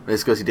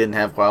is because he didn't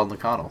have Wild in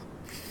the Coddle.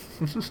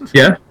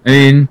 Yeah, I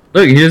mean,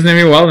 look, he doesn't have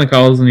any Wild in the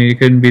Coddles, and he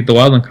couldn't beat the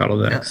Wild in the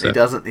Coddle deck. Yeah,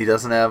 so. He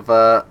doesn't have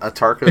a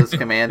Tarka's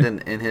command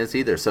in his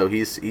either. So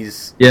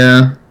he's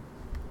yeah.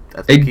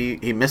 I think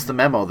he missed the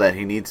memo that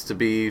he needs to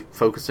be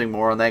focusing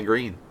more on that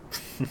green.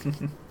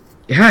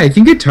 Yeah, I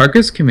think a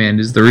Tarka's command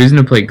is the reason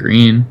to play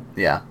green.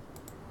 Yeah.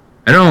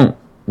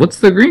 What's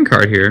the green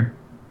card here?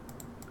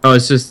 Oh,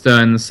 it's just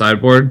in the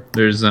sideboard.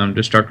 There's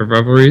Destructive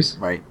Revelries.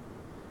 Right.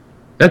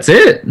 That's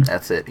it.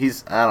 That's it.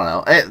 I don't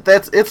know.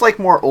 It's like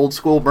more old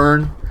school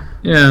Burn.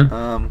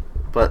 Yeah.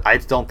 But I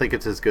don't think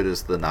it's as good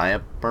as the Naya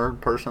Burn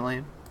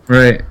personally.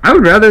 Right. I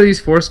would rather these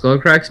 4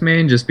 Skullcracks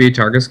main just be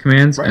Tarka's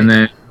commands, and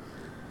then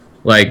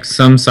like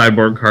some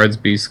sideboard cards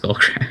be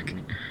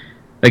Skullcrack.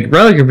 Like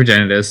Relic of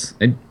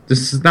Progenitus.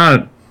 This is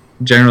not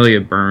generally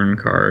a Burn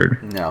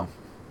card. No.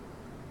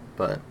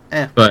 But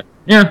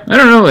yeah, I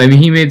don't know. I mean,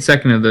 he made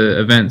second of the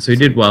event, so he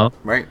did well.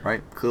 Right.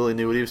 Clearly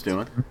knew what he was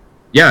doing.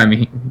 Yeah, I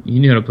mean, he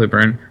knew how to play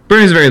Burn.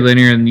 Burn is very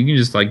linear, and you can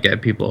just like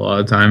get people all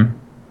the time.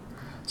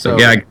 So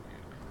yeah.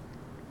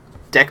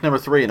 Deck number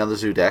 3, another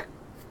zoo deck.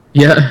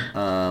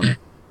 Yeah.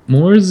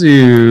 More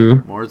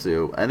zoo.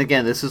 And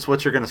again, this is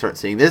what you're going to start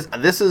seeing.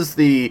 This is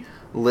the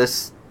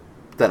list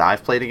that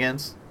I've played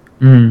against.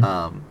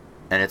 And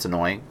it's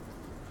annoying.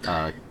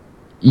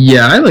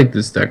 Yeah, I like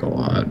this deck a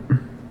lot.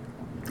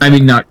 I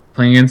mean, not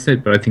playing against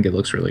it, but I think it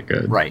looks really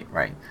good. Right.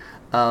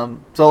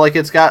 So like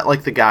it's got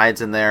like the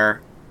guides in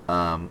there.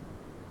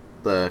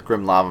 The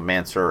Grim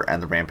Lavamancer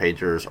and the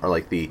Rampagers are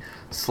like the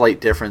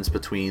slight difference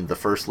between the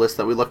first list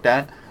that we looked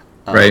at.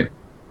 Right.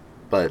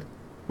 But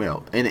you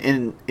know,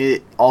 in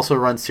it also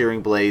runs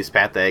Searing Blaze,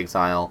 Path to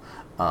Exile,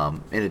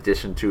 in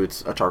addition to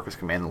its Atarka's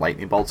Command and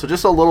Lightning Bolt. So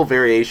just a little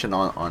variation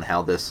on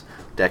how this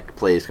deck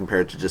plays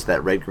compared to just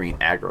that red-green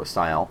aggro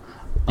style.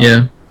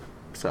 Yeah.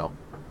 So,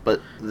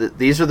 but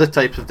these are the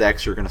types of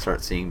decks you're going to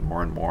start seeing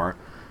more and more.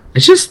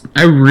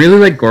 I really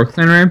like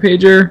Gorkclan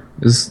Rampager.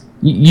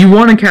 You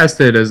want to cast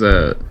it as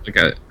a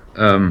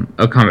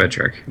combat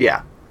trick.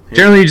 Yeah.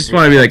 Generally, you just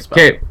want to be like,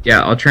 okay,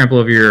 yeah, I'll trample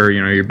over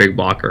your big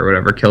blocker or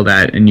whatever, kill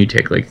that, and you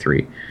take like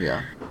 3.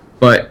 Yeah.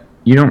 But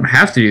you don't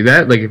have to do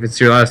that. Like if it's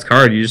your last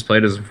card, you just play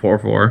it as a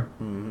 4/4.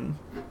 Mm-hmm. And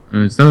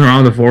there's nothing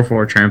wrong with a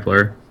 4/4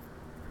 trampler.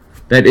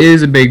 That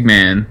is a big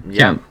man.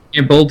 Yeah.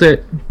 Can't bolt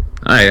it.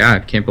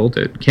 Can't bolt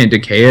it. Can't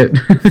decay it.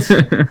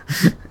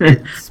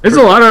 There's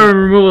a lot of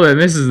removal that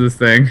misses this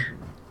thing.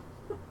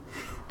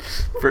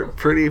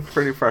 Pretty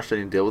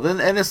frustrating to deal with.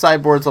 And the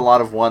sideboard's a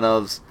lot of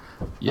one-ofs.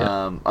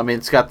 Yeah. I mean,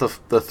 it's got the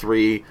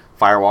 3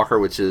 Firewalker,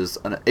 which is...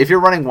 if you're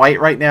running white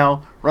right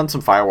now, run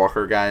some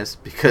Firewalker, guys,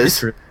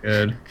 because really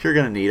good. You're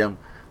going to need them.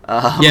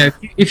 Yeah,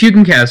 if you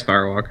can cast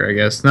Firewalker, I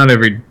guess. Not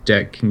every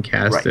deck can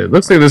cast it.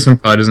 Looks like this one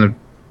probably doesn't have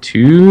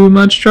too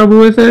much trouble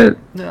with it.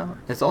 Yeah.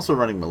 It's also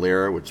running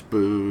Malira, which...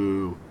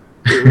 Boo.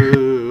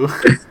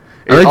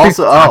 It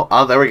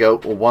also... there we go.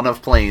 One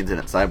of Plains in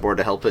its sideboard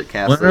to help it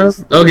cast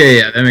those. Okay,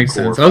 yeah, that makes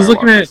sense. I was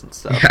looking at...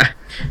 Yeah,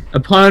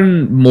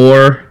 upon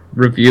more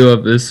review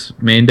of this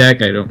main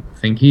deck, I don't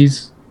think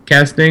he's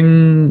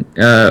casting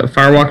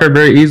Firewalker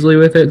very easily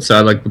with it, so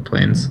I like the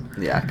Plains.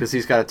 Yeah, because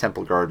he's got a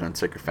Temple Guard and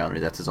Sacred Foundry.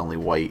 That's his only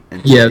white.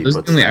 And yeah, those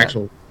are the only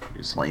actual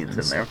Plains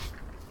in there.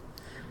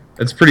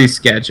 That's pretty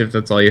sketch if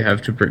that's all you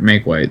have to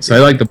make white. So I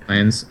like the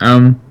Plains.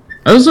 I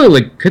also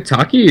like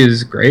Kataki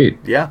is great.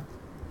 Yeah.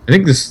 I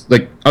think this,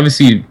 like,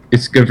 obviously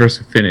it's good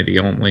versus Affinity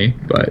only,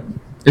 but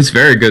it's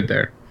very good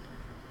there.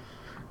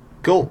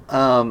 Cool.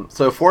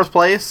 So 4th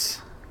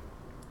place.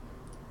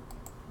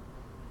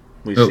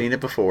 We've seen it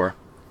before.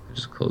 I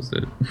just closed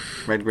it.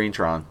 Red Green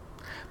Tron.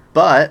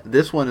 But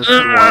this one is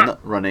the one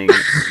running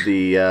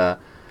the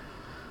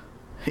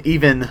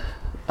even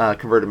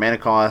converted mana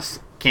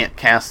cost. Can't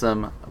cast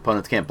them.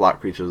 Opponents can't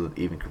block creatures with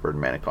even converted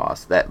mana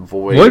cost. That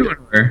Void.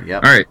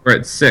 Yep. Alright, we're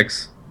at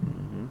 6.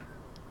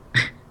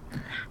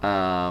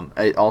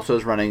 It also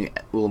is running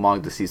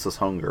Ulamog the Ceaseless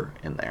Hunger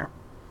in there.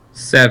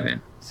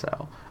 7.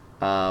 So,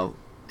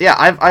 yeah,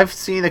 I've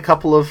seen a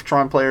couple of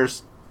Tron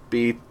players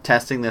be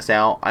testing this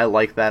out. I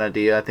like that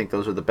idea. I think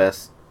those are the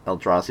best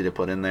Eldrazi to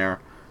put in there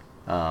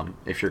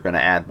if you're going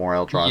to add more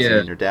Eldrazi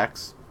in your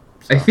decks.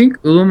 So. I think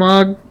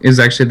Ulamog is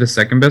actually the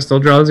second best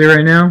Eldrazi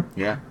right now.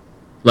 Yeah.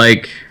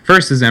 Like,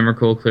 first is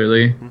Emrakul,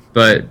 clearly,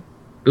 but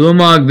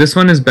Ulamog, this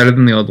one is better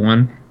than the old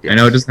one. Yes. I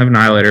know it doesn't have an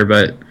Annihilator,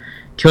 but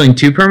killing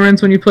 2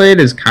 permanents when you play it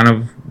is kind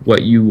of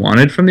what you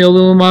wanted from the old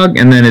Ulamog,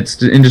 and then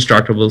it's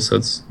indestructible, so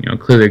it's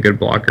clearly a good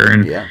blocker.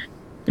 And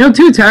You know,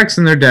 2 attacks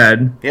and they're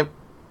dead. Yep.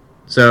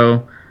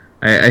 So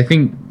I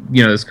think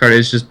this card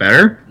is just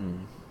better Mm.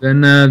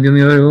 than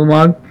the other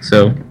Ulamog.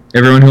 So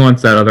everyone who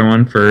wants that other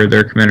one for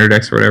their commander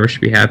decks or whatever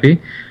should be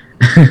happy.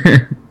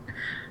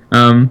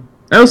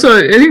 I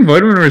think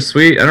Voidwind is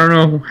sweet. I don't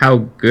know how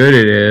good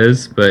it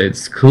is, but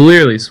it's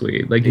clearly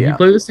sweet. Like, if you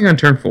play this thing on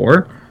turn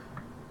 4,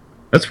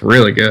 that's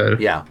really good.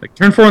 Yeah. Like,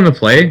 turn 4 on the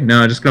play,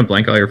 no, just gonna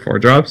blank all your 4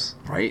 drops.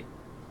 Right.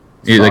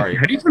 Like,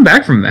 how do you come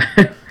back from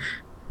that?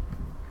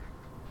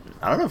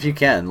 I don't know if you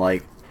can.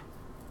 Like,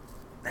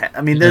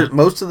 I mean,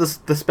 most of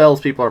the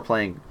spells people are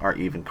playing are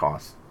even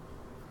cost.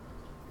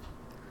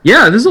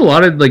 Yeah, there's a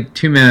lot of, like,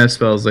 2-mana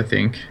spells, I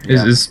think.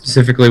 Is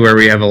specifically where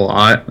we have a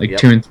lot, like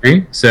 2 and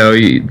 3. So,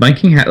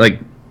 blanking,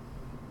 like,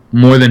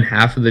 more than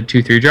half of the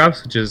 2/3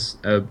 drops, which is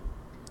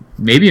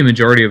maybe a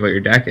majority of what your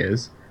deck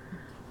is.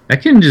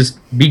 That can just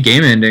be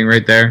game ending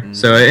right there. Mm.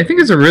 So, I think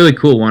it's a really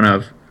cool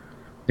one-of.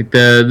 Like,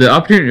 the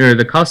opportunity, or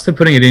the cost of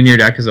putting it in your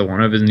deck as a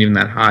one-of isn't even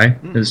that high,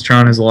 because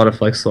Tron has a lot of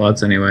flex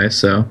slots anyway,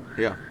 so...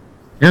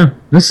 Yeah,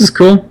 this is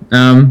cool.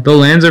 The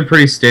lands are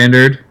pretty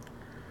standard.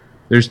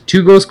 There's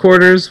 2 Ghost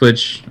Quarters,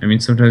 which, I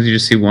mean, sometimes you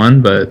just see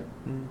 1, but,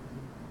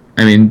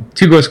 I mean,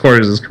 2 Ghost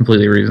Quarters is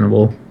completely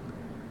reasonable.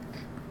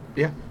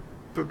 Yeah,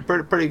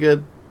 pretty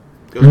good.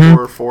 Ghost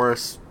Quarter,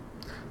 Forest,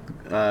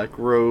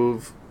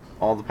 Grove,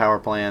 all the power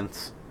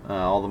plants,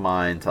 all the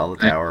mines, all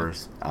the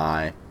towers.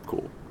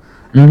 Cool.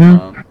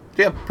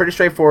 Yeah, pretty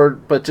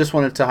straightforward, but just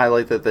wanted to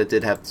highlight that they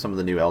did have some of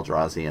the new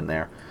Eldrazi in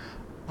there.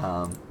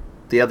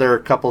 The other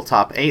couple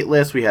top 8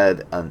 lists, we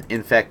had an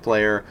Infect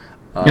player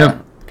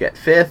get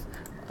 5th.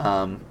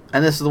 And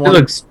this is the one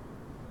that's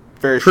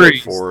very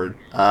straightforward.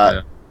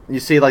 You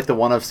see, like, the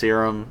one of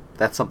Serum.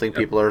 That's something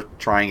people are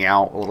trying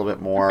out a little bit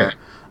more.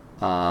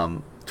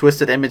 Okay.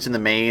 Twisted Image in the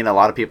main. A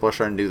lot of people are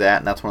starting to do that,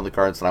 and that's one of the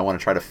cards that I want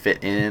to try to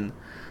fit in.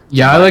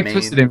 Yeah, I like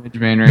Twisted Image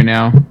main right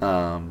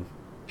now.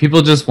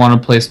 People just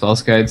want to play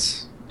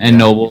Spellskites and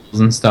Nobles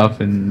and stuff,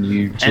 and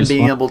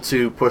being able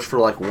to push for,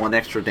 like, 1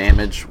 extra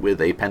damage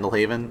with a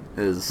Pendlehaven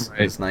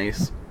is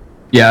nice.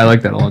 Yeah, I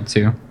like that a lot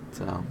too.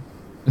 So.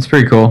 It's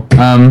pretty cool.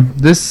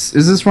 Is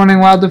this running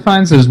Wild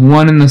Defiance? There's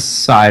 1 in the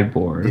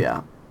sideboard.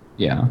 Yeah.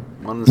 Yeah.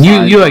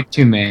 You like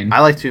 2 main. I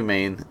like 2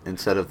 main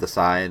instead of the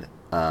side.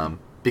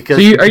 Because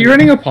are you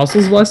running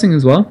Apostle's Blessing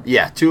as well?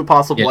 Yeah, 2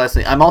 Apostle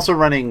Blessing. I'm also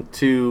running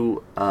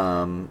 2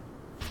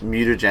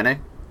 Mutagenic.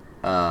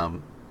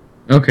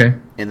 Okay.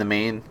 In the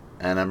main,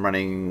 and I'm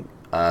running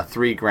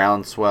 3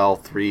 Groundswell,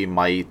 3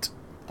 Might,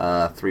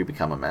 3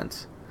 Become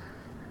Immense.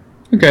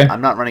 Okay.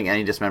 I'm not running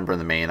any Dismember in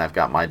the main. I've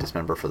got my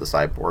Dismember for the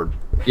sideboard.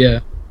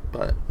 Yeah.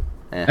 But,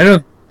 I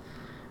don't...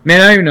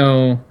 Man, I don't even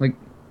know. Like,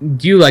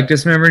 do you like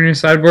Dismember in your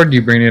sideboard? Do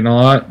you bring it in a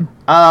lot?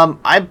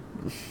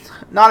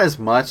 Not as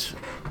much.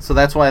 So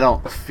that's why I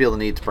don't feel the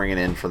need to bring it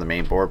in for the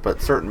main board.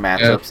 But certain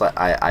matchups,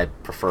 I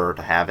prefer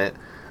to have it.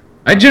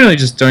 I generally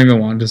just don't even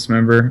want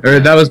Dismember. Or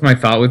that was my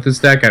thought with this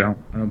deck. I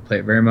don't play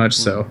it very much,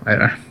 so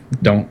I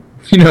don't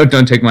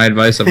take my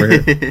advice over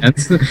here.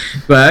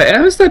 But I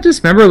always thought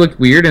Dismember looked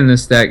weird in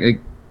this deck.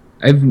 Like,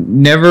 I've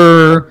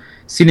never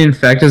seen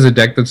Infect as a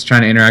deck that's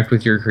trying to interact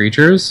with your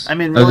creatures. I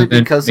mean, really,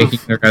 because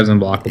making their guys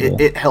unblockable.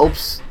 It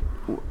helps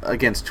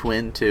against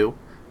Twin too.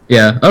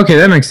 Yeah. Okay,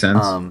 that makes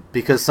sense.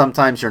 Because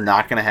sometimes you're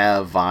not going to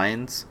have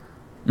Vines,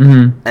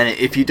 and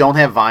if you don't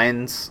have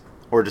Vines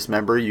or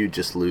Dismember, you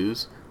just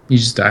lose. You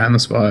just die on the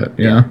spot.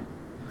 Yeah.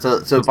 So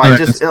by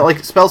just like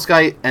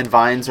Spellskite and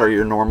Vines are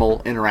your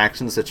normal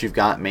interactions that you've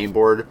got main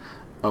board.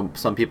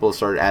 Some people have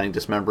started adding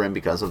Dismember in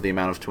because of the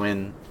amount of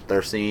Twin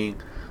they're seeing.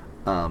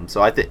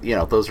 So I think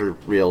those are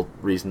real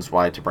reasons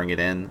why to bring it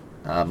in.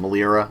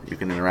 Melira, you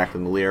can interact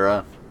with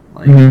Melira,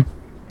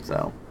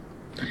 so.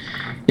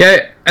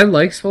 Yeah, I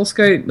like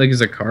Spellskite like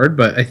as a card,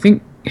 but I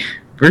think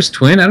versus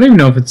Twin, I don't even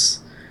know if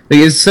it's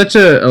such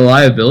a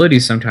liability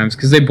sometimes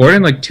because they board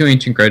in like 2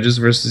 Ancient Grudges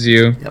versus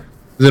you. Yep.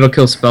 It'll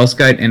kill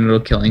Spellskite and it'll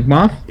kill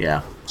Inkmoth.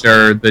 Yeah. Which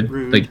are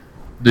the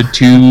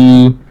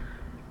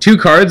two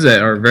cards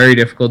that are very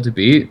difficult to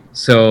beat.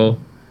 So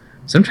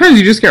sometimes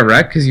you just get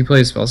wrecked because you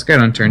play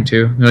Spellskite on turn 2.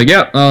 You're like,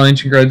 yeah, I'll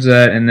Ancient Grudge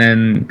that, and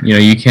then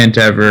you can't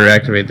ever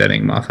activate that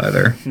Inkmoth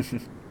either.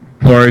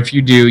 Or if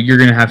you do, you're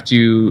gonna have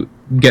to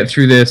get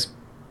through this,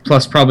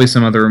 plus probably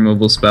some other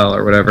removal spell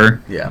or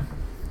whatever. Yeah.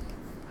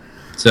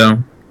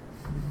 So.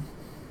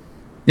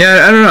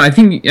 Yeah, I don't know.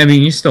 I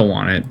mean, you still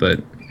want it,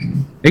 but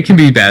it can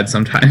be bad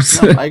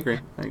sometimes. No, I agree.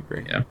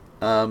 Yeah.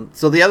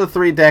 So the other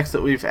 3 decks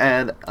that we've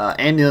had,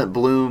 Amulet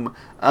Bloom,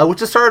 which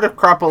has started to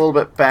crop a little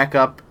bit back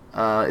up.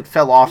 It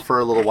fell off for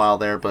a little while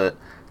there, but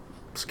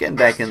it's getting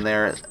back in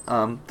there.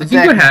 I think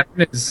what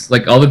happened is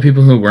like all the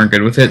people who weren't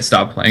good with it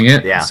stopped playing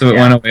it, so it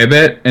went away a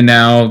bit, and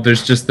now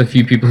there's just the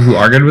few people who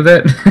are good with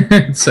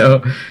it.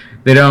 So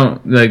they're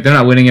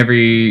not winning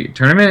every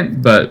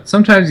tournament, but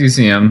sometimes you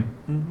see them.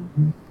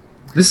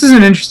 This is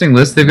an interesting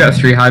list. They've got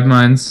 3 Hive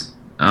Minds,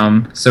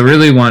 so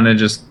really want to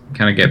just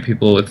kind of get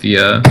people with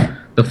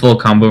the full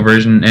combo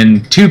version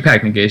and 2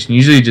 Pack Negation.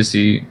 Usually you just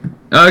see...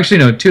 Oh, actually,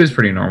 no, 2 is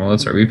pretty normal.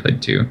 That's right, we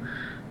played 2.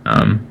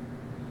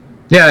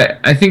 Yeah,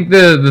 I think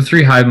the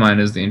 3 hive mind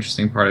is the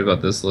interesting part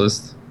about this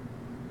list.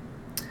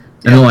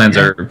 And Yeah, the lands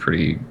are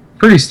pretty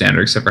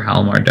standard, except for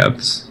Halimar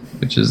Depths,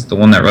 which is the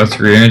one that runs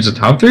through the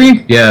top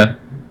 3. Yeah,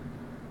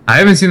 I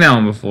haven't seen that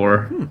one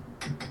before.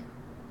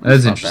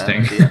 That's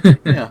interesting.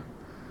 Yeah,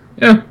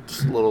 yeah,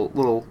 just a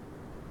little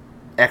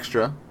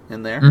extra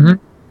in there.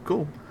 Mm-hmm.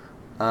 Cool.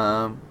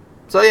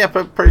 So yeah,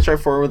 pretty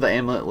straightforward with the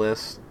amulet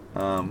list.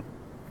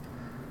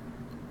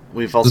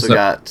 We've also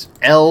got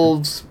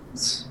elves,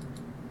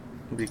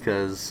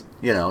 because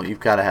you've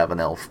got to have an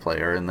elf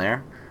player in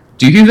there.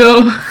 Do you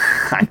though?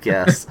 I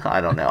guess.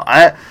 I don't know.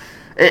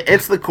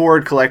 It's the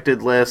Chord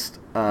collected list.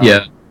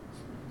 Yeah.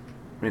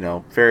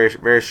 Very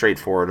very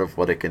straightforward of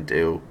what it can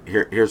do.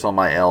 Here's all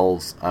my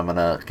elves. I'm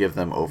gonna give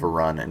them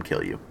overrun and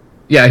kill you.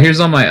 Yeah, here's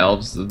all my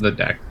elves. The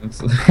deck.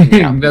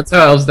 That's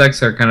how elves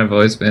decks are kind of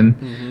always been.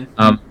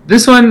 Mm-hmm.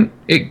 This one,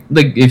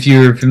 if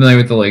you're familiar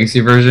with the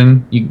legacy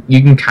version,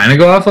 you can kind of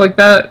go off like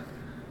that.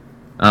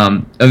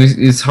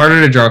 Obviously it's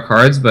harder to draw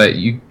cards, but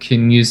you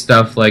can use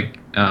stuff like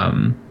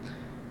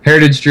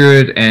Heritage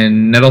Druid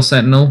and Nettle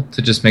Sentinel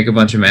to just make a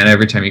bunch of mana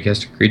every time you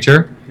cast a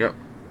creature. Yep.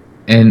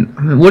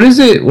 And what is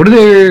it? What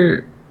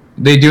are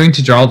they doing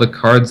to draw the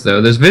cards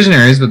though? There's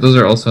Visionaries, but those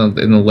are also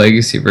in the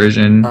legacy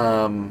version.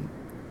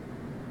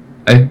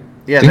 I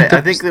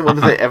think what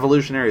is it?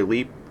 Evolutionary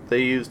Leap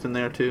they used in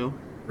there too.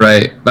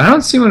 Right, but I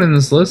don't see one in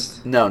this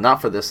list. No, not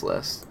for this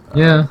list.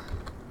 Yeah.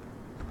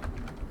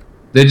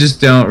 They just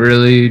don't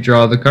really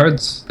draw the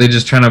cards. They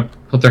just trying to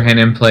put their hand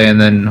in play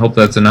and then hope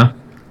that's enough.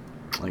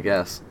 I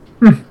guess.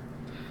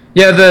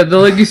 Yeah, the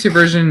legacy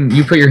version,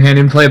 you put your hand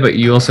in play, but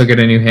you also get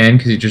a new hand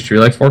because you just drew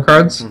like 4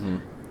 cards. Mm-hmm.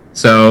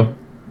 So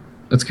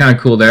that's kind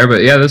of cool there.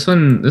 But yeah, this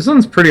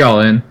one's pretty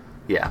all in.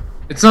 Yeah.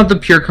 It's not the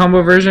pure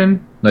combo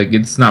version. Like,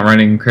 it's not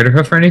running Critter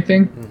Hoof or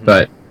anything. Mm-hmm.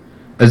 But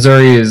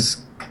Azuri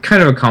is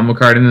kind of a combo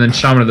card, and then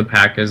Shaman of the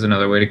Pack is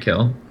another way to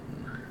kill.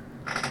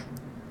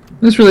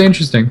 That's really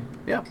interesting.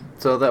 Yeah.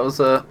 So that was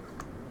a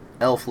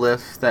elf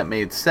list that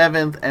made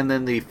 7th, and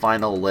then the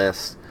final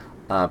list,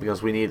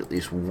 because we need at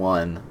least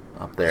one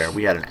up there.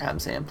 We had an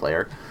Abzan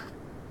player.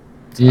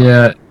 So.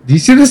 Yeah. Do you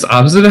see this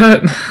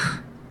Obsidat?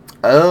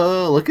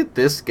 Oh, look at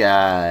this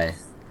guy.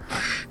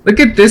 Look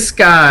at this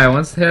guy.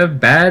 Wants to have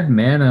bad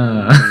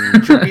mana.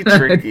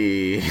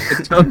 Tricky.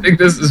 I don't think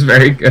this is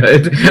very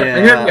good. Yeah.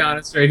 I'm gonna be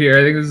honest right here.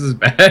 I think this is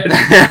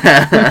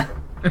bad.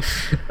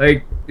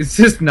 Like, it's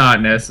just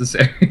not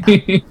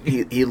necessary.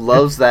 he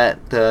loves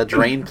that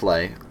drain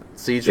play.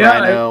 Siege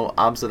Rhino,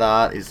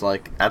 Obsidat. He's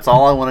like, that's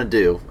all I want to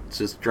do. It's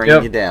just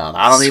drain you down.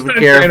 I don't even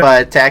care if I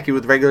attack you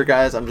with regular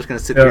guys. I'm just gonna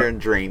sit here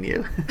and drain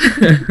you.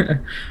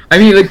 I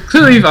mean, like,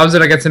 clearly if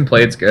Obsidat gets in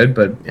play, it's good.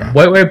 But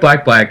white,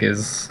 black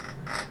is.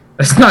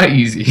 That's not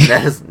easy.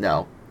 That is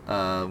no.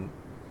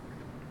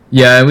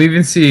 Yeah, we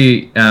even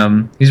see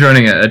he's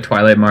running a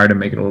Twilight Mar to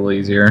make it a little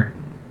easier,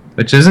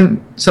 which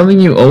isn't something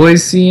you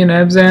always see in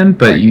Abzan,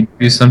 but you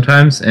do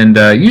sometimes. And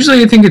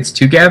usually I think it's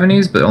 2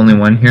 Gavinies, but only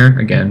 1 here.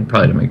 Again,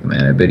 probably to make the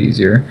mana a bit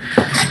easier.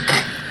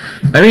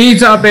 I mean, he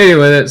top 80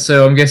 with it,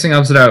 so I'm guessing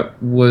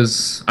Obsidat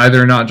was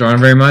either not drawing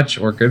very much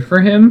or good for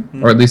him,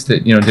 or at least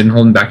it didn't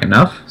hold him back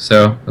enough.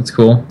 So that's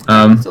cool.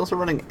 He's also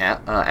running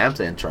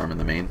Abzan Charm in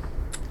the main.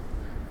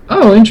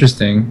 Oh,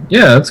 interesting.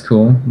 Yeah, that's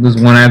cool. There's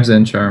 1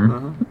 Abzan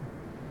Charm.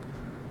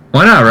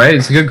 Why not, right?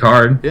 It's a good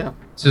card. Yeah.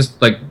 It's just,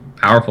 like,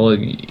 powerful.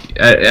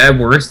 At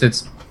worst,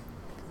 it's,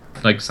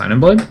 like, Sign in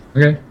Blood.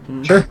 Okay,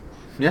 sure.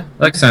 Yeah.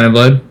 I like Sign in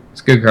Blood.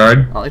 It's a good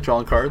card. I like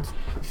drawing cards.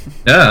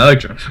 Yeah, I like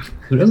drawing.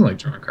 Who doesn't like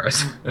drawing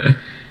cards?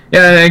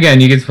 Yeah, and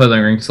again, you get to play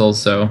Lingering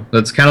Souls, so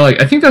that's kind of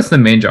like... I think that's the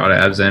main draw to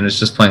Abzan, is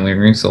just playing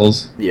Lingering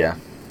Souls. Yeah.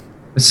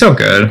 It's so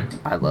good.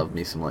 I love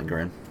me some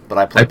Lingering, but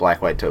I play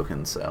black-white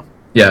tokens, so...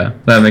 Yeah,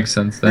 that makes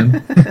sense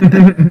then.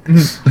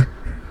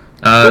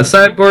 The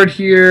sideboard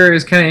here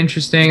is kind of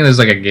interesting. There's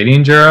like a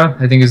Gideon Jura,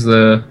 I think is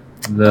the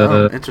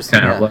interesting.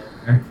 Kind of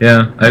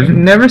yeah, I've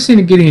never seen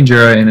a Gideon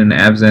Jura in an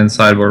Abzan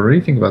sideboard. What do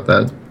you think about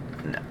that?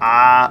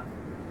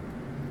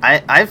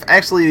 I've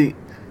actually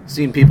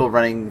seen people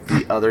running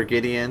the other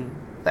Gideon,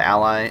 the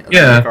ally.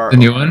 The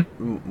new one.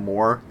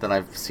 More than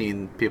I've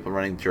seen people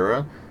running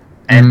Jura.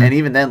 And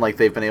even then, like,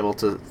 they've been able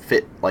to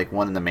fit, like,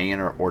 one in the main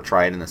or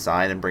try it in the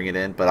side and bring it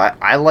in. But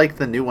I like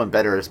the new one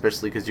better,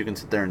 especially because you can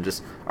sit there and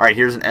just, all right,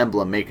 here's an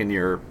emblem making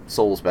your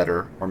souls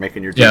better or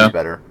making your teams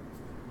better.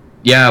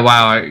 Yeah,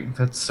 wow,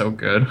 that's so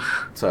good.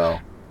 So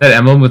that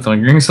emblem with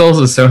Lingering Souls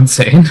is so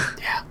insane.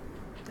 Yeah.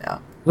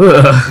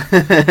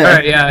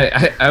 Alright,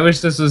 yeah, I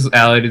wish this was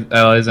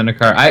allies in a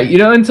card.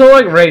 Until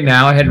like right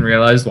now, I hadn't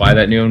realized why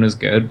that new one was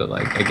good, but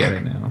like I get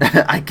it now.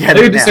 I get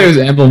it now. Just say it was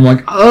emblem,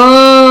 like,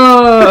 oh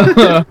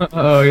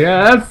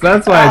yeah,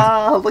 that's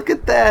why. Oh, look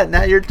at that!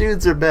 Now your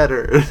dudes are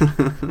better.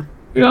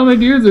 All my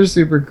dudes are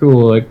super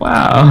cool. Like,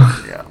 wow.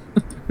 Yeah.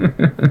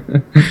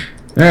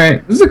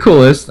 Alright, this is a cool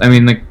list. I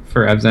mean, like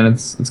for Abzan,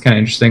 it's kind of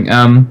interesting.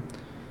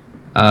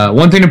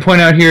 One thing to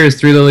point out here is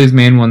 3 lilies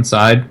main, 1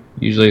 side.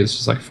 Usually it's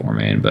just like 4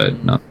 main,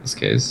 but not in this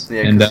case.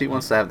 Yeah, because he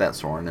wants to have that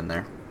Sorin in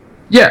there.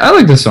 Yeah, I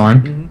like the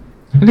Sorin.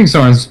 I think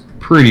Sorin's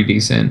pretty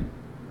decent.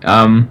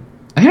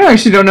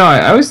 actually don't know.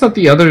 I always thought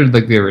the other,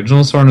 like the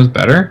original Soren was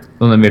better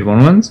than the mid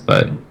ones,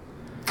 but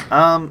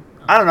I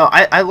don't know.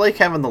 I like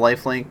having the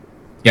lifelink.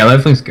 yeah,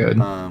 Lifelink's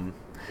good.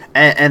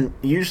 And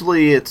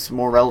usually it's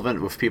more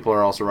relevant if people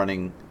are also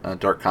running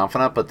Dark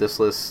Confidant, but this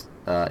list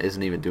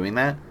isn't even doing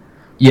that.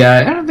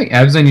 Yeah, I don't think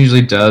Abzan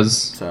usually does.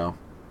 So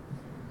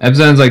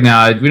Abzan's like,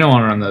 nah, we don't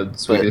want to run the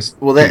sweetest.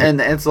 Well, and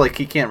it's like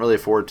he can't really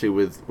afford to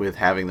with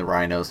having the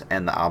Rhinos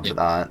and the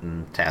Obsidian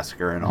and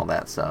Tasker and all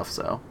that stuff.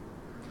 So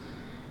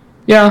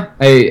yeah,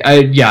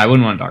 I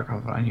wouldn't want Dark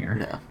Confidant here.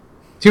 yeah,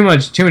 Too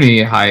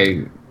many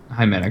high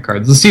mana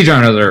cards. The Siege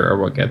Arnos are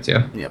what gets you.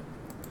 Yep.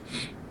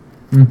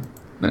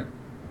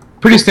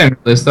 Pretty standard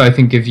list, though. I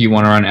think if you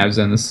want to run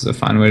Abzan, this is a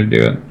fine way to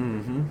do it.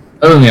 Mm-hmm.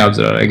 Other than the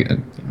Obsidian, I get.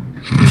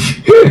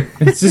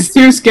 It's just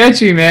too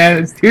sketchy,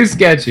 man. It's too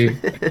sketchy.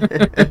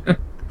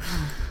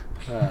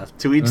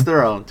 To each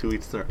their own. To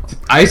each their own.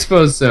 I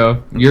suppose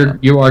so.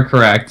 You are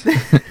correct.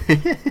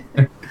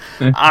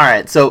 All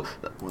right, so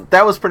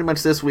that was pretty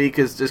much this week.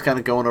 Is just kind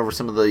of going over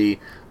some of the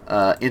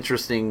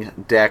interesting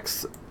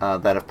decks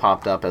that have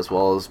popped up, as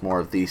well as more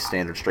of the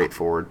standard,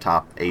 straightforward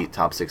top 8,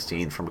 top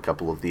 16 from a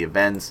couple of the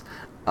events.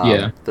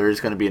 There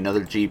is going to be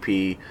another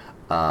GP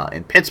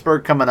in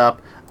Pittsburgh coming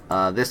up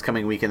this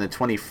coming weekend, the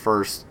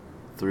 21st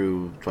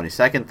through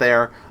 22nd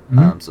there.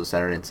 So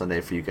Saturday and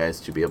Sunday for you guys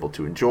to be able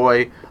to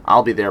enjoy.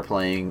 I'll be there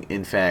playing.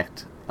 In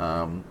fact,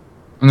 I'm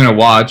going to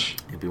watch.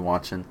 You'll be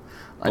watching.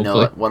 Hopefully. I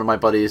know that one of my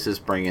buddies is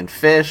bringing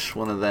Fish.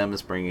 One of them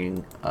is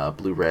bringing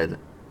Blue-Red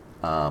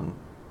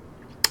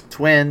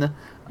Twin.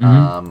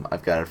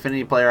 I've got an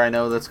Affinity player I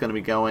know that's going to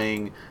be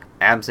going.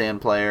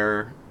 Abzan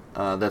player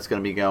that's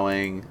going to be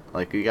going.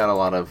 Like, we got a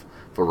lot of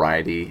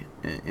variety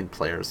in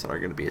players that are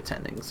going to be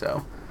attending.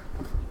 So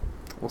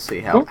we'll see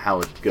how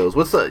it goes.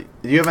 Do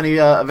you have any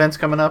events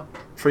coming up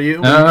for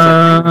you?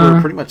 We're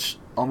pretty much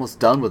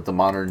almost done with the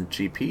modern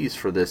GPs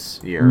for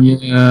this year.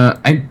 Yeah,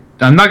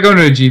 I'm not going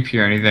to a GP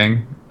or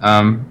anything.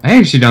 I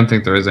actually don't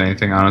think there is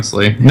anything,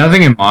 honestly.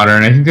 Nothing in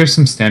modern. I think there's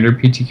some standard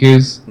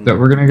PTQs that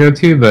we're gonna go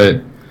to,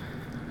 but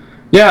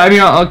yeah, I mean,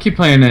 I'll keep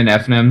playing in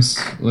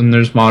FNMs when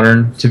there's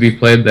modern to be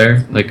played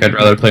there. Like, I'd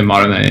rather play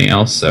modern than anything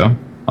else, so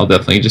I'll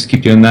definitely just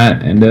keep doing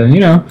that. And you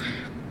know,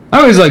 I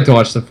always like to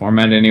watch the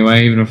format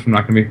anyway, even if I'm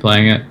not gonna be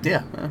playing it.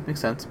 Yeah, that makes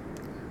sense.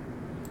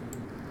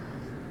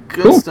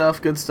 Good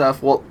stuff, good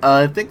stuff. Well,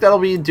 I think that'll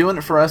be doing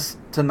it for us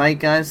tonight,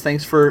 guys.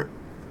 Thanks for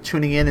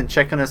tuning in and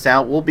checking us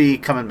out. We'll be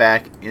coming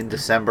back in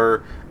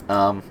December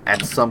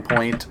at some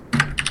point.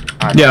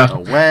 I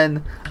don't know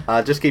when.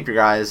 Just keep your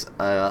eyes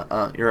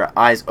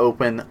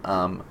open.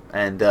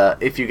 And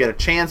if you get a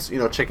chance,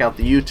 check out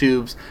the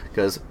YouTubes,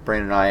 because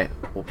Brandon and I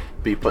will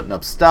be putting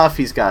up stuff.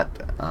 He's got.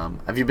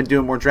 Have you been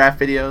doing more draft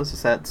videos?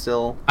 Is that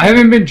still? I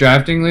haven't been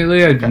drafting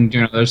lately. I've been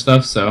doing other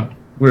stuff, so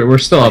we're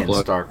still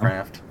uploading.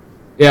 StarCraft.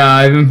 Yeah,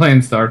 I've been playing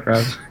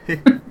StarCraft.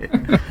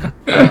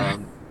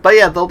 But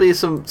yeah, there'll be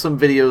some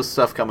videos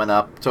stuff coming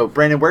up. So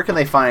Brandon, where can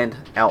they find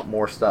out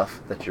more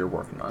stuff that you're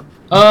working on?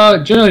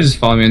 Generally just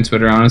follow me on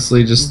Twitter,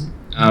 honestly. Just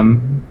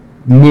Muataran,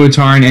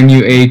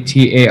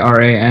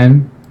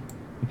 Muataran.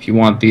 If you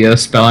want the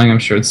spelling, I'm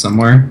sure it's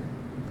somewhere.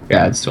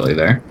 Yeah, it's totally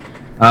there.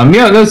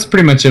 Yeah, that's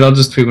pretty much it. I'll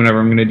just tweet whenever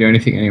I'm going to do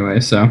anything anyway,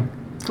 so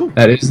cool.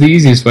 That is the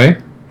easiest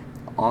way.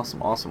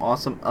 Awesome.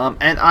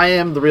 And I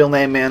am the Real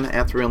Nanman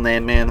at the Real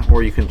Nanman,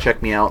 or you can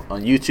check me out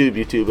on YouTube,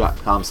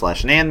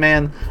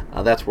 youtube.com/Nanman.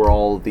 That's where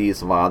all of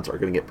these VODs are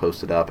going to get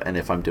posted up. And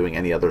if I'm doing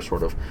any other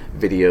sort of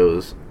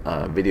videos,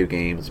 video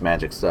games,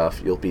 Magic stuff,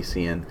 you'll be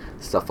seeing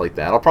stuff like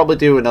that. I'll probably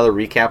do another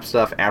recap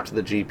stuff after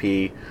the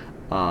GP.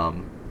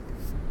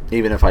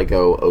 Even if I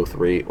go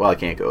 0-3, well, I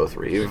can't go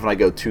 0-3. Even if I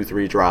go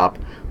 2-3 drop,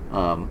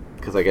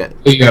 because I get.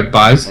 You got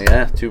buys?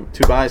 Yeah, two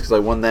buys because I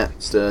won that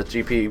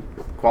GP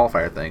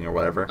qualifier thing or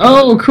whatever.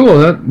 Oh,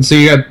 cool. So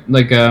you got,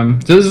 like,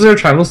 is there a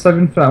travel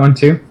stipend for that one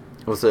too?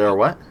 Was there a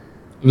what?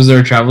 Was there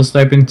a travel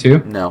stipend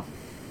too? No.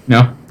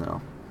 No?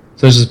 No.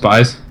 So it's just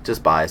buys?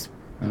 Just buys.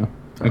 Oh,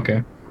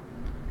 okay.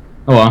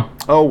 Oh, well.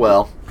 Oh,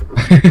 well.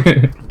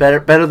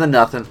 Better than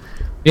nothing.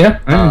 Yeah,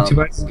 I mean, 2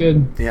 buys is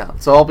good. Yeah,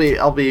 so I'll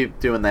be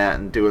doing that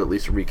and do at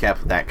least a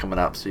recap of that coming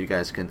up, so you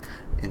guys can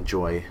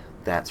enjoy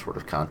that sort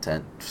of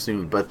content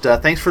soon. But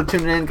thanks for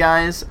tuning in,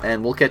 guys,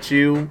 and we'll catch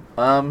you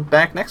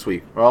back next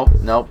week. Well,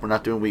 no, we're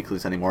not doing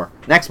weeklies anymore.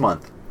 Next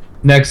month.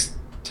 Next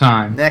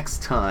time.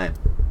 Next time.